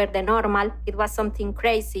Celsius over the normal. It was something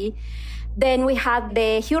crazy. Then we had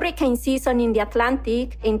the hurricane season in the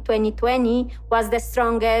Atlantic in 2020, was the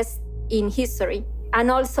strongest in history.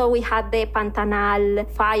 And also we had the Pantanal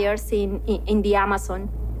fires in the Amazon.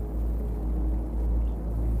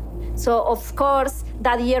 So, of course,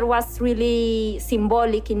 that year was really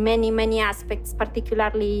symbolic in many, many aspects,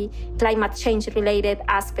 particularly climate change-related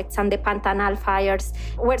aspects, and the Pantanal fires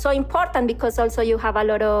were so important because also you have a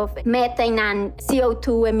lot of methane and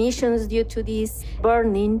CO2 emissions due to this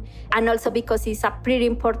burning, and also because it's a pretty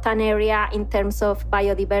important area in terms of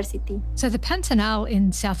biodiversity. So the Pantanal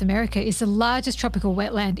in South America is the largest tropical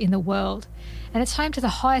wetland in the world, and it's home to the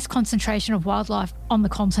highest concentration of wildlife on the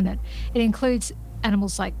continent. It includes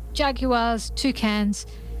animals like jaguars, toucans,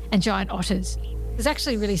 and giant otters. It's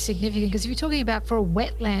actually really significant because if you're talking about for a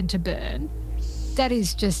wetland to burn, that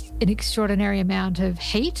is just an extraordinary amount of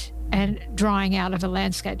heat and drying out of a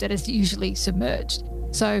landscape that is usually submerged.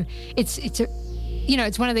 So it's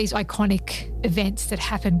one of these iconic events that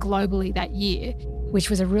happened globally that year,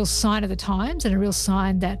 which was a real sign of the times and a real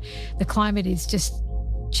sign that the climate is just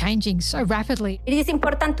changing so rapidly. It is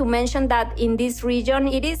important to mention that in this region,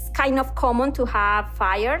 it is kind of common to have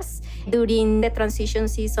fires during the transition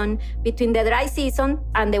season between the dry season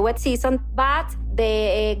and the wet season, but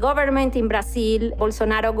the government in Brazil,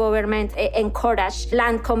 Bolsonaro government, encouraged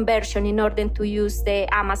land conversion in order to use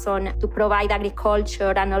the Amazon to provide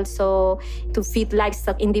agriculture and also to feed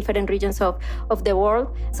livestock in different regions of the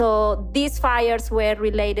world. So these fires were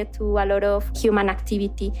related to a lot of human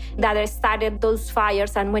activity that started those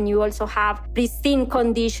fires. And when you also have pristine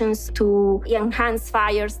conditions to enhance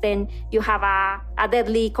fires, then you have a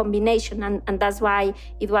deadly combination. And that's why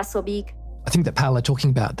it was so big. I think that Paula talking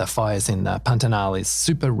about the fires in Pantanal is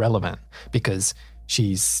super relevant because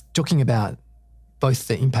she's talking about both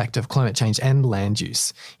the impact of climate change and land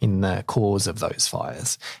use in the cause of those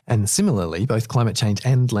fires. And similarly, both climate change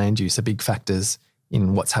and land use are big factors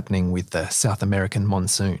in what's happening with the South American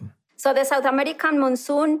monsoon. So the South American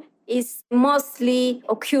monsoon is mostly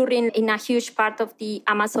occurring in a huge part of the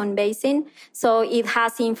Amazon basin. So it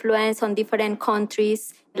has influence on different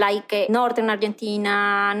countries like northern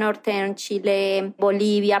Argentina, northern Chile,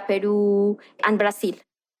 Bolivia, Peru, and Brazil.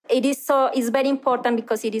 It's very important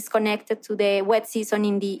because it is connected to the wet season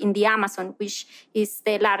in the Amazon, which is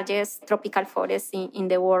the largest tropical forest in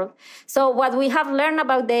the world. So what we have learned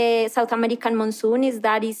about the South American monsoon is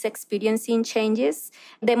that it's experiencing changes.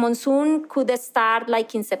 The monsoon could start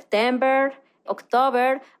like in September,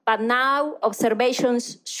 October, but now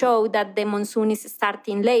observations show that the monsoon is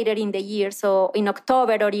starting later in the year, so in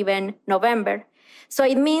October or even November. So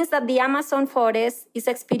it means that the Amazon forest is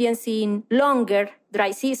experiencing longer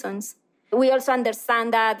dry seasons. We also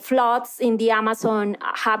understand that floods in the Amazon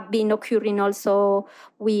have been occurring also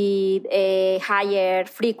with a higher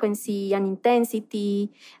frequency and intensity,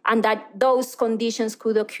 and that those conditions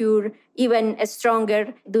could occur even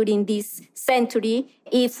stronger during this century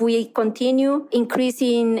if we continue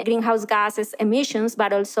increasing greenhouse gases emissions,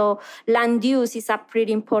 but also land use is a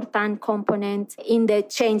pretty important component in the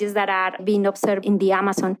changes that are being observed in the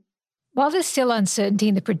Amazon. While there's still uncertainty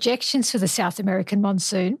in the projections for the South American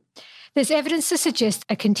monsoon, there's evidence to suggest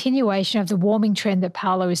a continuation of the warming trend that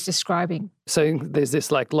Paolo is describing. So there's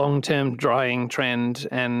this like long-term drying trend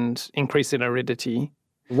and increase in aridity.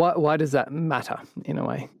 Why does that matter in a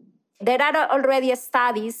way? There are already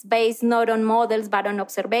studies based not on models but on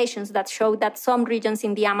observations that show that some regions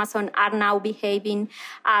in the Amazon are now behaving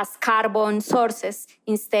as carbon sources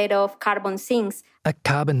instead of carbon sinks. A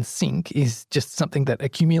carbon sink is just something that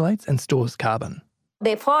accumulates and stores carbon.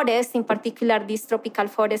 The forests, in particular these tropical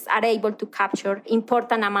forests, are able to capture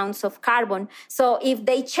important amounts of carbon. So if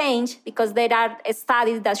they change, because there are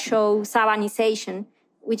studies that show savanization,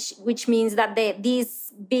 which means that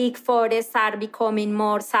these big forests are becoming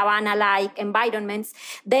more savanna-like environments,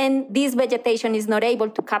 then this vegetation is not able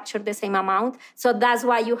to capture the same amount. So that's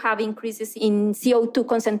why you have increases in CO2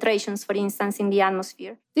 concentrations, for instance, in the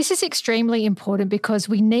atmosphere. This is extremely important because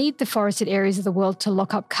we need the forested areas of the world to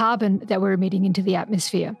lock up carbon that we're emitting into the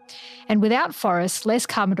atmosphere. And without forests, less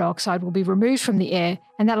carbon dioxide will be removed from the air,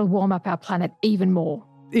 and that'll warm up our planet even more.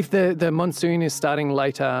 If the monsoon is starting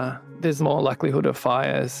later, there's more likelihood of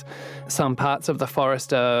fires. Some parts of the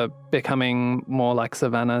forest are becoming more like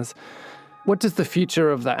savannas. What does the future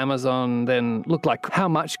of the Amazon then look like? How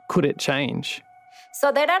much could it change? So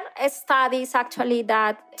there are studies actually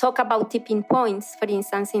that talk about tipping points, for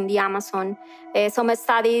instance, in the Amazon. Some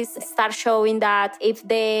studies start showing that if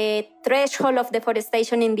the threshold of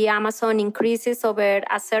deforestation in the Amazon increases over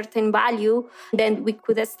a certain value, then we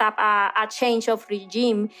could stop a change of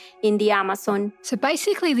regime in the Amazon. So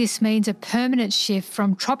basically this means a permanent shift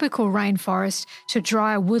from tropical rainforest to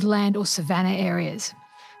drier woodland or savanna areas.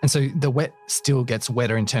 And so the wet still gets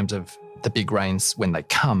wetter in terms of the big rains when they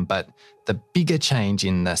come, but the bigger change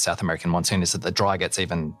in the South American monsoon is that the dry gets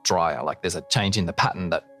even drier. Like there's a change in the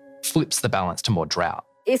pattern that flips the balance to more drought.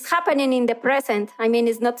 It's happening in the present. I mean,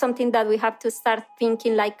 it's not something that we have to start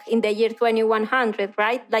thinking like in the year 2100,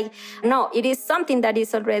 right? Like, no, it is something that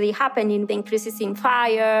is already happening. The increases in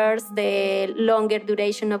fires, the longer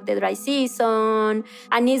duration of the dry season,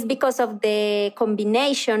 and it's because of the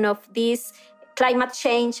combination of these climate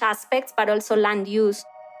change aspects, but also land use.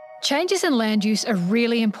 Changes in land use are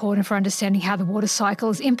really important for understanding how the water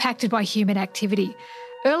cycle is impacted by human activity.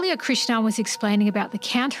 Earlier, Krishna was explaining about the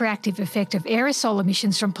counteractive effect of aerosol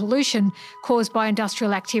emissions from pollution caused by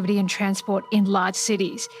industrial activity and transport in large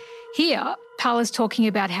cities. Here, Paula's talking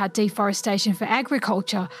about how deforestation for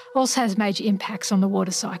agriculture also has major impacts on the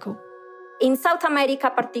water cycle. In South America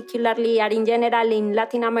particularly, and in general in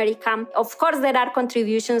Latin America, of course there are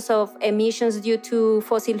contributions of emissions due to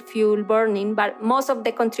fossil fuel burning, but most of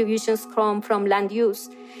the contributions come from land use.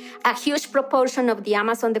 A huge proportion of the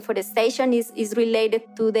Amazon deforestation is related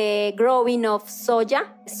to the growing of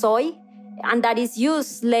soy, and that is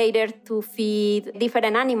used later to feed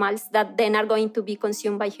different animals that then are going to be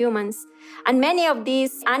consumed by humans. And many of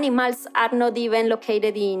these animals are not even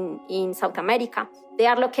located in South America. They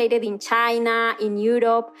are located in China, in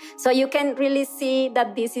Europe. So you can really see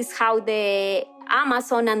that this is how the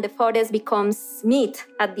Amazon and the forest becomes meat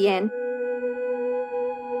at the end.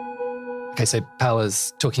 Okay, so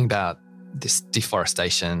Paula's talking about this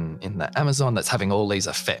deforestation in the Amazon that's having all these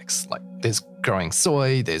effects. Like there's growing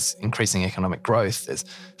soy, there's increasing economic growth, there's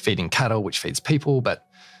feeding cattle, which feeds people. But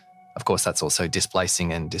Of course, that's also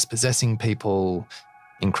displacing and dispossessing people,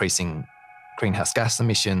 increasing greenhouse gas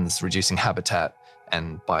emissions, reducing habitat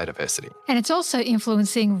and biodiversity. And it's also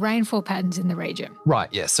influencing rainfall patterns in the region. Right,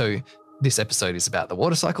 yeah. So this episode is about the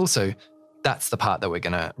water cycle. So that's the part that we're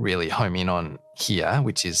going to really home in on here,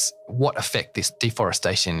 which is what effect this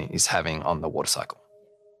deforestation is having on the water cycle.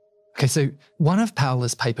 Okay, so one of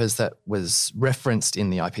Paola's papers that was referenced in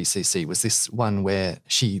the IPCC was this one where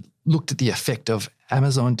she looked at the effect of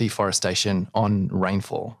Amazon deforestation on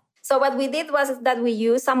rainfall. So what we did was that we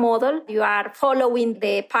used a model. You are following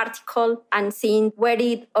the particle and seeing where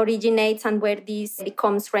it originates and where this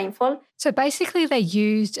becomes rainfall. So basically they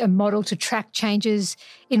used a model to track changes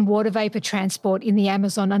in water vapour transport in the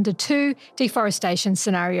Amazon under two deforestation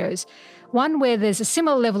scenarios. One where there's a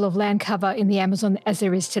similar level of land cover in the Amazon as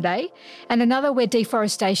there is today, and another where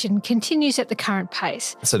deforestation continues at the current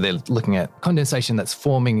pace. So they're looking at condensation that's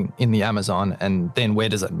forming in the Amazon, and then where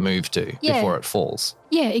does it move to before it falls?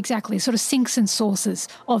 Yeah, exactly. Sort of sinks and sources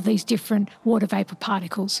of these different water vapour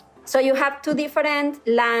particles. So you have two different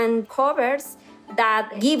land covers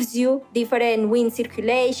that gives you different wind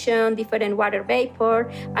circulation, different water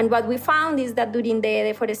vapor. And what we found is that during the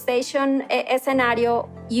deforestation scenario,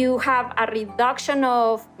 you have a reduction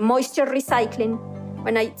of moisture recycling.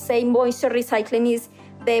 When I say moisture recycling, is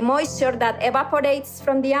the moisture that evaporates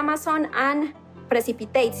from the Amazon and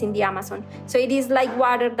precipitates in the Amazon. So it is like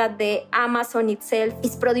water that the Amazon itself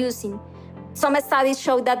is producing. Some studies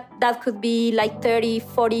show that that could be like 30,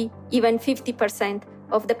 40, even 50%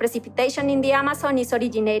 of the precipitation in the Amazon is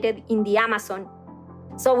originated in the Amazon.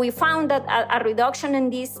 So we found that a reduction in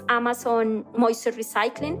this Amazon moisture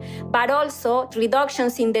recycling, but also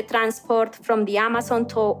reductions in the transport from the Amazon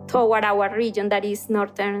toward our region, that is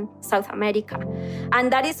northern South America.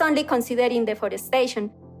 And that is only considering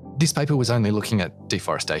deforestation. This paper was only looking at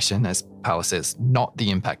deforestation, as Paola says, not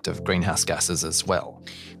the impact of greenhouse gases as well.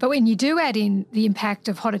 But when you do add in the impact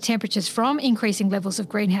of hotter temperatures from increasing levels of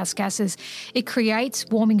greenhouse gases, it creates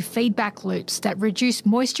warming feedback loops that reduce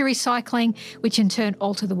moisture recycling, which in turn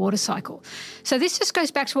alter the water cycle. So this just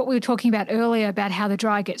goes back to what we were talking about earlier about how the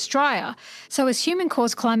dry gets drier. So as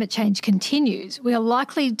human-caused climate change continues, we are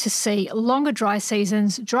likely to see longer dry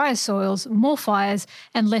seasons, drier soils, more fires,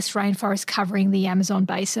 and less rainforest covering the Amazon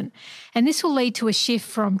basin. And this will lead to a shift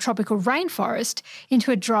from tropical rainforest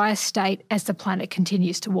into a drier state as the planet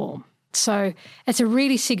continues to warm. So it's a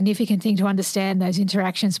really significant thing to understand those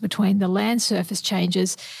interactions between the land surface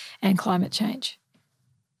changes and climate change.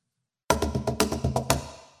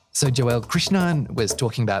 So Joel, Krishnan was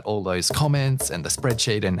talking about all those comments and the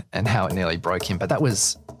spreadsheet and how it nearly broke him, but that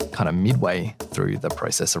was kind of midway through the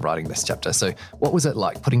process of writing this chapter. So what was it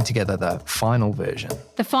like putting together the final version?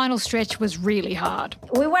 The final stretch was really hard.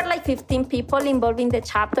 We were like 15 people involved in the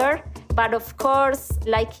chapter, but of course,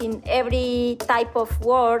 like in every type of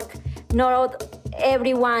work, not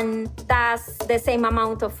everyone does the same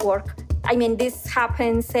amount of work. I mean, this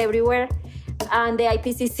happens everywhere, and the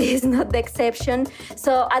IPCC is not the exception.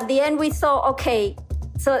 So at the end, we saw, okay,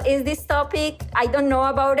 so is this topic, I don't know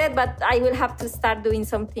about it, but I will have to start doing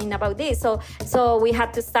something about this. So we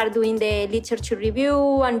had to start doing the literature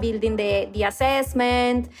review and building the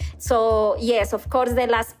assessment. So yes, of course, the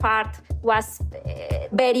last part was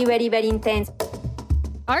very, very, very intense.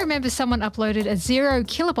 I remember someone uploaded a 0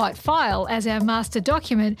 kilobyte file as our master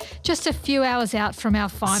document just a few hours out from our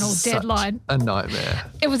final deadline. A nightmare.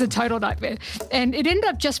 It was a total nightmare. And it ended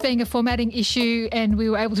up just being a formatting issue, and we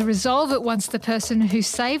were able to resolve it once the person who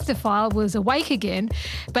saved the file was awake again.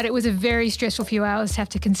 But it was a very stressful few hours to have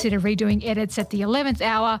to consider redoing edits at the 11th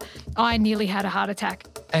hour. I nearly had a heart attack.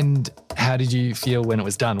 And how did you feel when it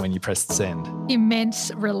was done, when you pressed send?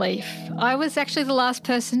 Immense relief. I was actually the last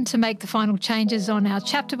person to make the final changes on our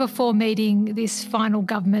chapter before meeting this final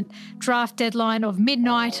government draft deadline of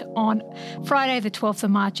midnight on Friday the 12th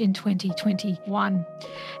of March in 2021.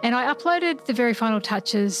 And I uploaded the very final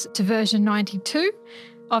touches to version 92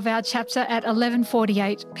 of our chapter at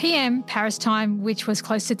 11:48 p.m. Paris time, which was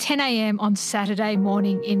close to 10 a.m. on Saturday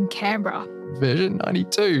morning in Canberra. Version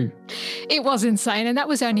 92. It was insane, and that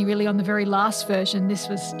was only really on the very last version. This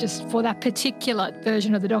was just for that particular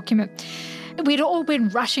version of the document. We'd all been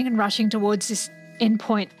rushing towards this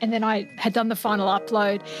endpoint, and then I had done the final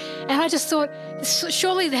upload, and I just thought,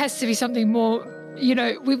 surely there has to be something more. You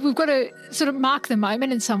know, we've got to sort of mark the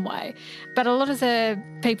moment in some way. But a lot of the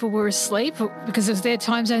people were asleep because it was their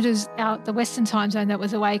time zone, it was the Western time zone that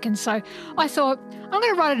was awake. And so I thought, I'm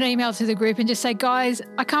going to write an email to the group and just say, guys,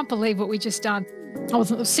 I can't believe what we just done. I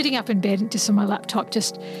was sitting up in bed just on my laptop,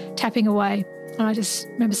 just tapping away. And I just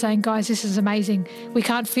remember saying, guys, this is amazing. We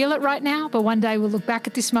can't feel it right now, but one day we'll look back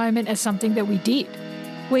at this moment as something that we did.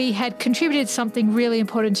 we had contributed something really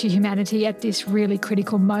important to humanity at this really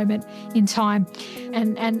critical moment in time.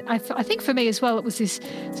 And I think for me as well, it was this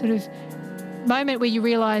sort of moment where you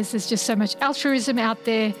realise there's just so much altruism out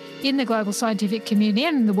there in the global scientific community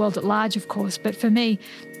and in the world at large, of course. But for me,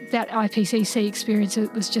 that IPCC experience,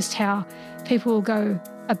 it was just how people will go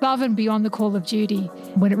above and beyond the call of duty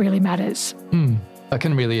when it really matters. I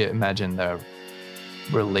can really imagine the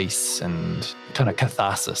release and kind of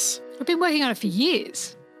catharsis. I've been working on it for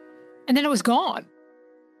years, and then it was gone.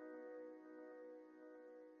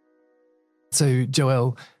 So,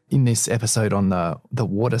 Joelle, in this episode on the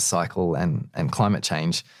water cycle and climate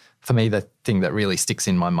change, for me, the thing that really sticks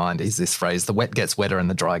in my mind is this phrase, the wet gets wetter and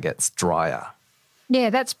the dry gets drier. Yeah,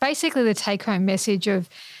 that's basically the take-home message of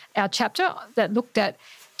our chapter that looked at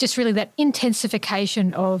just really that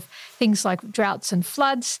intensification of things like droughts and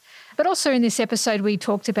floods. But also in this episode, we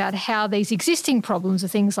talked about how these existing problems of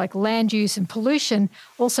things like land use and pollution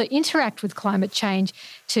also interact with climate change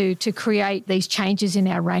to create these changes in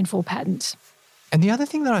our rainfall patterns. And the other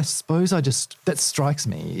thing that I suppose that strikes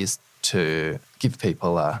me is to give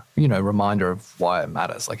people a, reminder of why it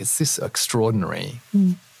matters. Like, it's this extraordinary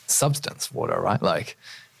substance, water, right? Like,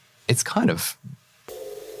 it's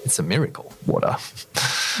a miracle, water.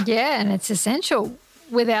 Yeah, and it's essential.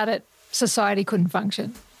 Without it, society couldn't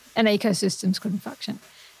function and ecosystems couldn't function.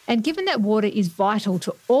 And given that water is vital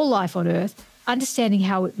to all life on Earth, understanding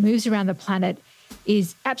how it moves around the planet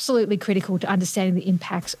is absolutely critical to understanding the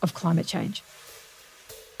impacts of climate change.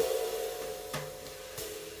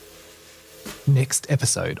 Next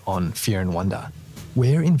episode on Fear and Wonder,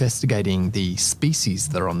 we're investigating the species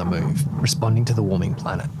that are on the move, responding to the warming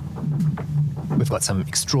planet. We've got some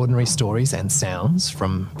extraordinary stories and sounds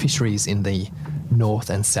from fisheries in the north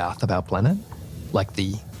and south of our planet, like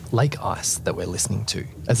the lake ice that we're listening to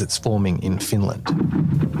as it's forming in Finland.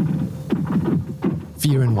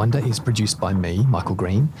 Fear and Wonder is produced by me, Michael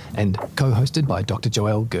Green, and co-hosted by Dr.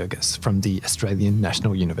 Joelle Gergis from the Australian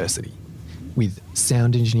National University, with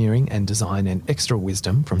sound engineering and design and extra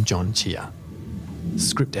wisdom from John Chia.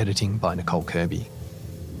 Script editing by Nicole Kirby.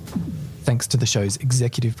 Thanks to the show's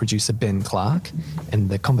executive producer Ben Clark and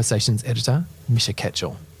the Conversations editor Misha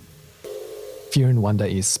Ketchell. Fear and Wonder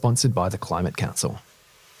is sponsored by the Climate Council.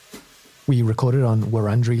 We recorded on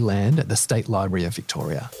Wurundjeri land at the State Library of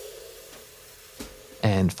Victoria.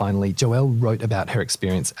 And finally, Joelle wrote about her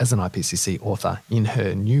experience as an IPCC author in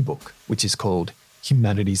her new book, which is called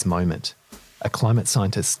Humanity's Moment, A Climate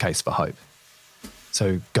Scientist's Case for Hope.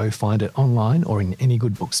 So go find it online or in any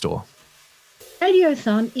good bookstore.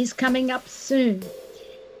 Radiothon is coming up soon.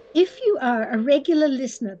 If you are a regular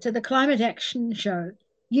listener to the Climate Action Show,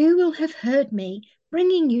 you will have heard me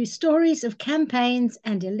bringing you stories of campaigns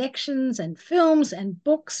and elections and films and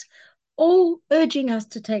books, all urging us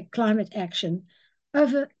to take climate action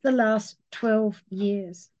over the last 12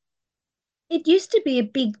 years. It used to be a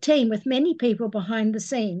big team with many people behind the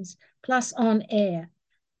scenes, plus on air.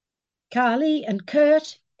 Carly and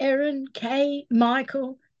Kurt, Erin, Kay,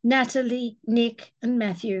 Michael, Natalie, Nick and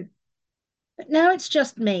Matthew. But now it's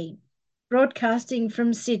just me, broadcasting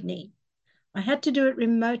from Sydney. I had to do it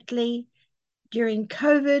remotely during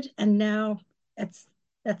COVID, and now that's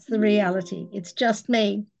the reality. It's just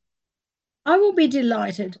me. I will be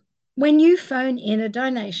delighted when you phone in a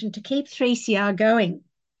donation to keep 3CR going.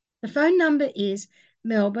 The phone number is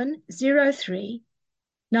Melbourne 03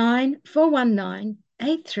 9419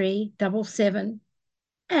 8377.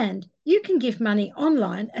 And you can give money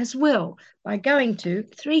online as well by going to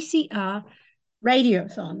 3CR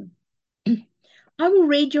Radiothon. I will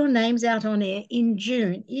read your names out on air in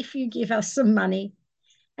June if you give us some money.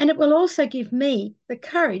 And it will also give me the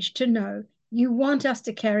courage to know you want us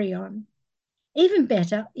to carry on. Even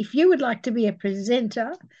better, if you would like to be a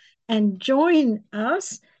presenter and join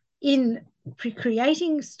us in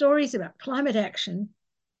creating stories about climate action,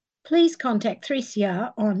 please contact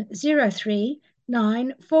 3CR on 03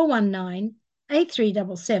 9419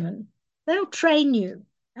 8377. They'll train you,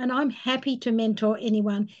 and I'm happy to mentor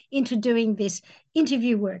anyone into doing this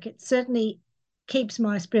interview work. It certainly keeps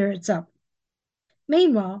my spirits up.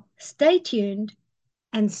 Meanwhile, stay tuned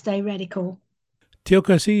and stay radical.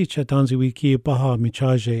 Tiokasi Chatanziwiki Baha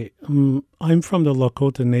Michaje. I'm from the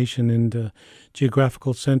Lakota Nation in the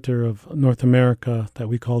geographical center of North America that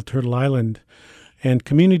we call Turtle Island. And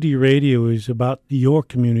community radio is about your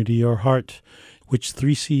community, your heart, which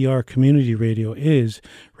 3CR Community Radio is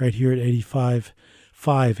right here at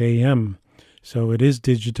 85.5 AM. So it is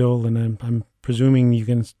digital, and I'm presuming you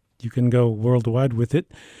can go worldwide with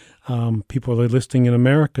it. People are listening in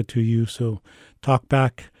America to you, so talk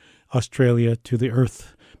back, Australia, to the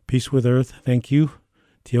earth. Peace with earth. Thank you.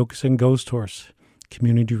 Tiokasin Ghost Horse.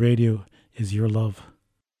 community radio is your love.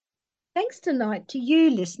 Thanks tonight to you,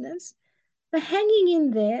 listeners, for hanging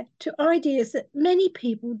in there to ideas that many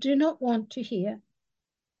people do not want to hear.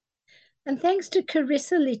 And thanks to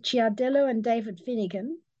Carissa Licciardello and David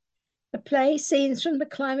Finnegan. The play Scenes from the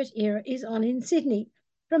Climate Era is on in Sydney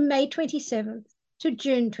from May 27th to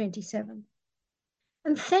June 27th.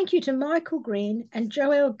 And thank you to Michael Green and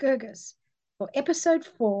Joel Gerges for episode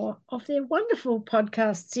 4 of their wonderful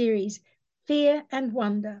podcast series, Fear and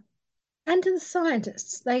Wonder, and to the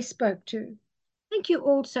scientists they spoke to. Thank you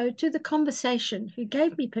also to The Conversation, who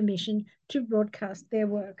gave me permission to broadcast their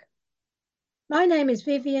work. My name is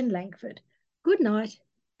Vivian Langford. Good night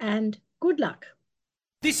and good luck.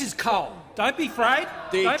 This is coal. Don't be afraid.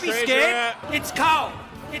 Don't be scared. It's coal.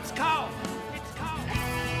 It's coal.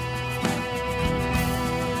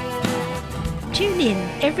 Tune in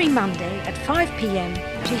every Monday at 5 p.m.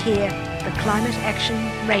 to hear the Climate Action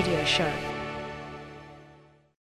Radio Show.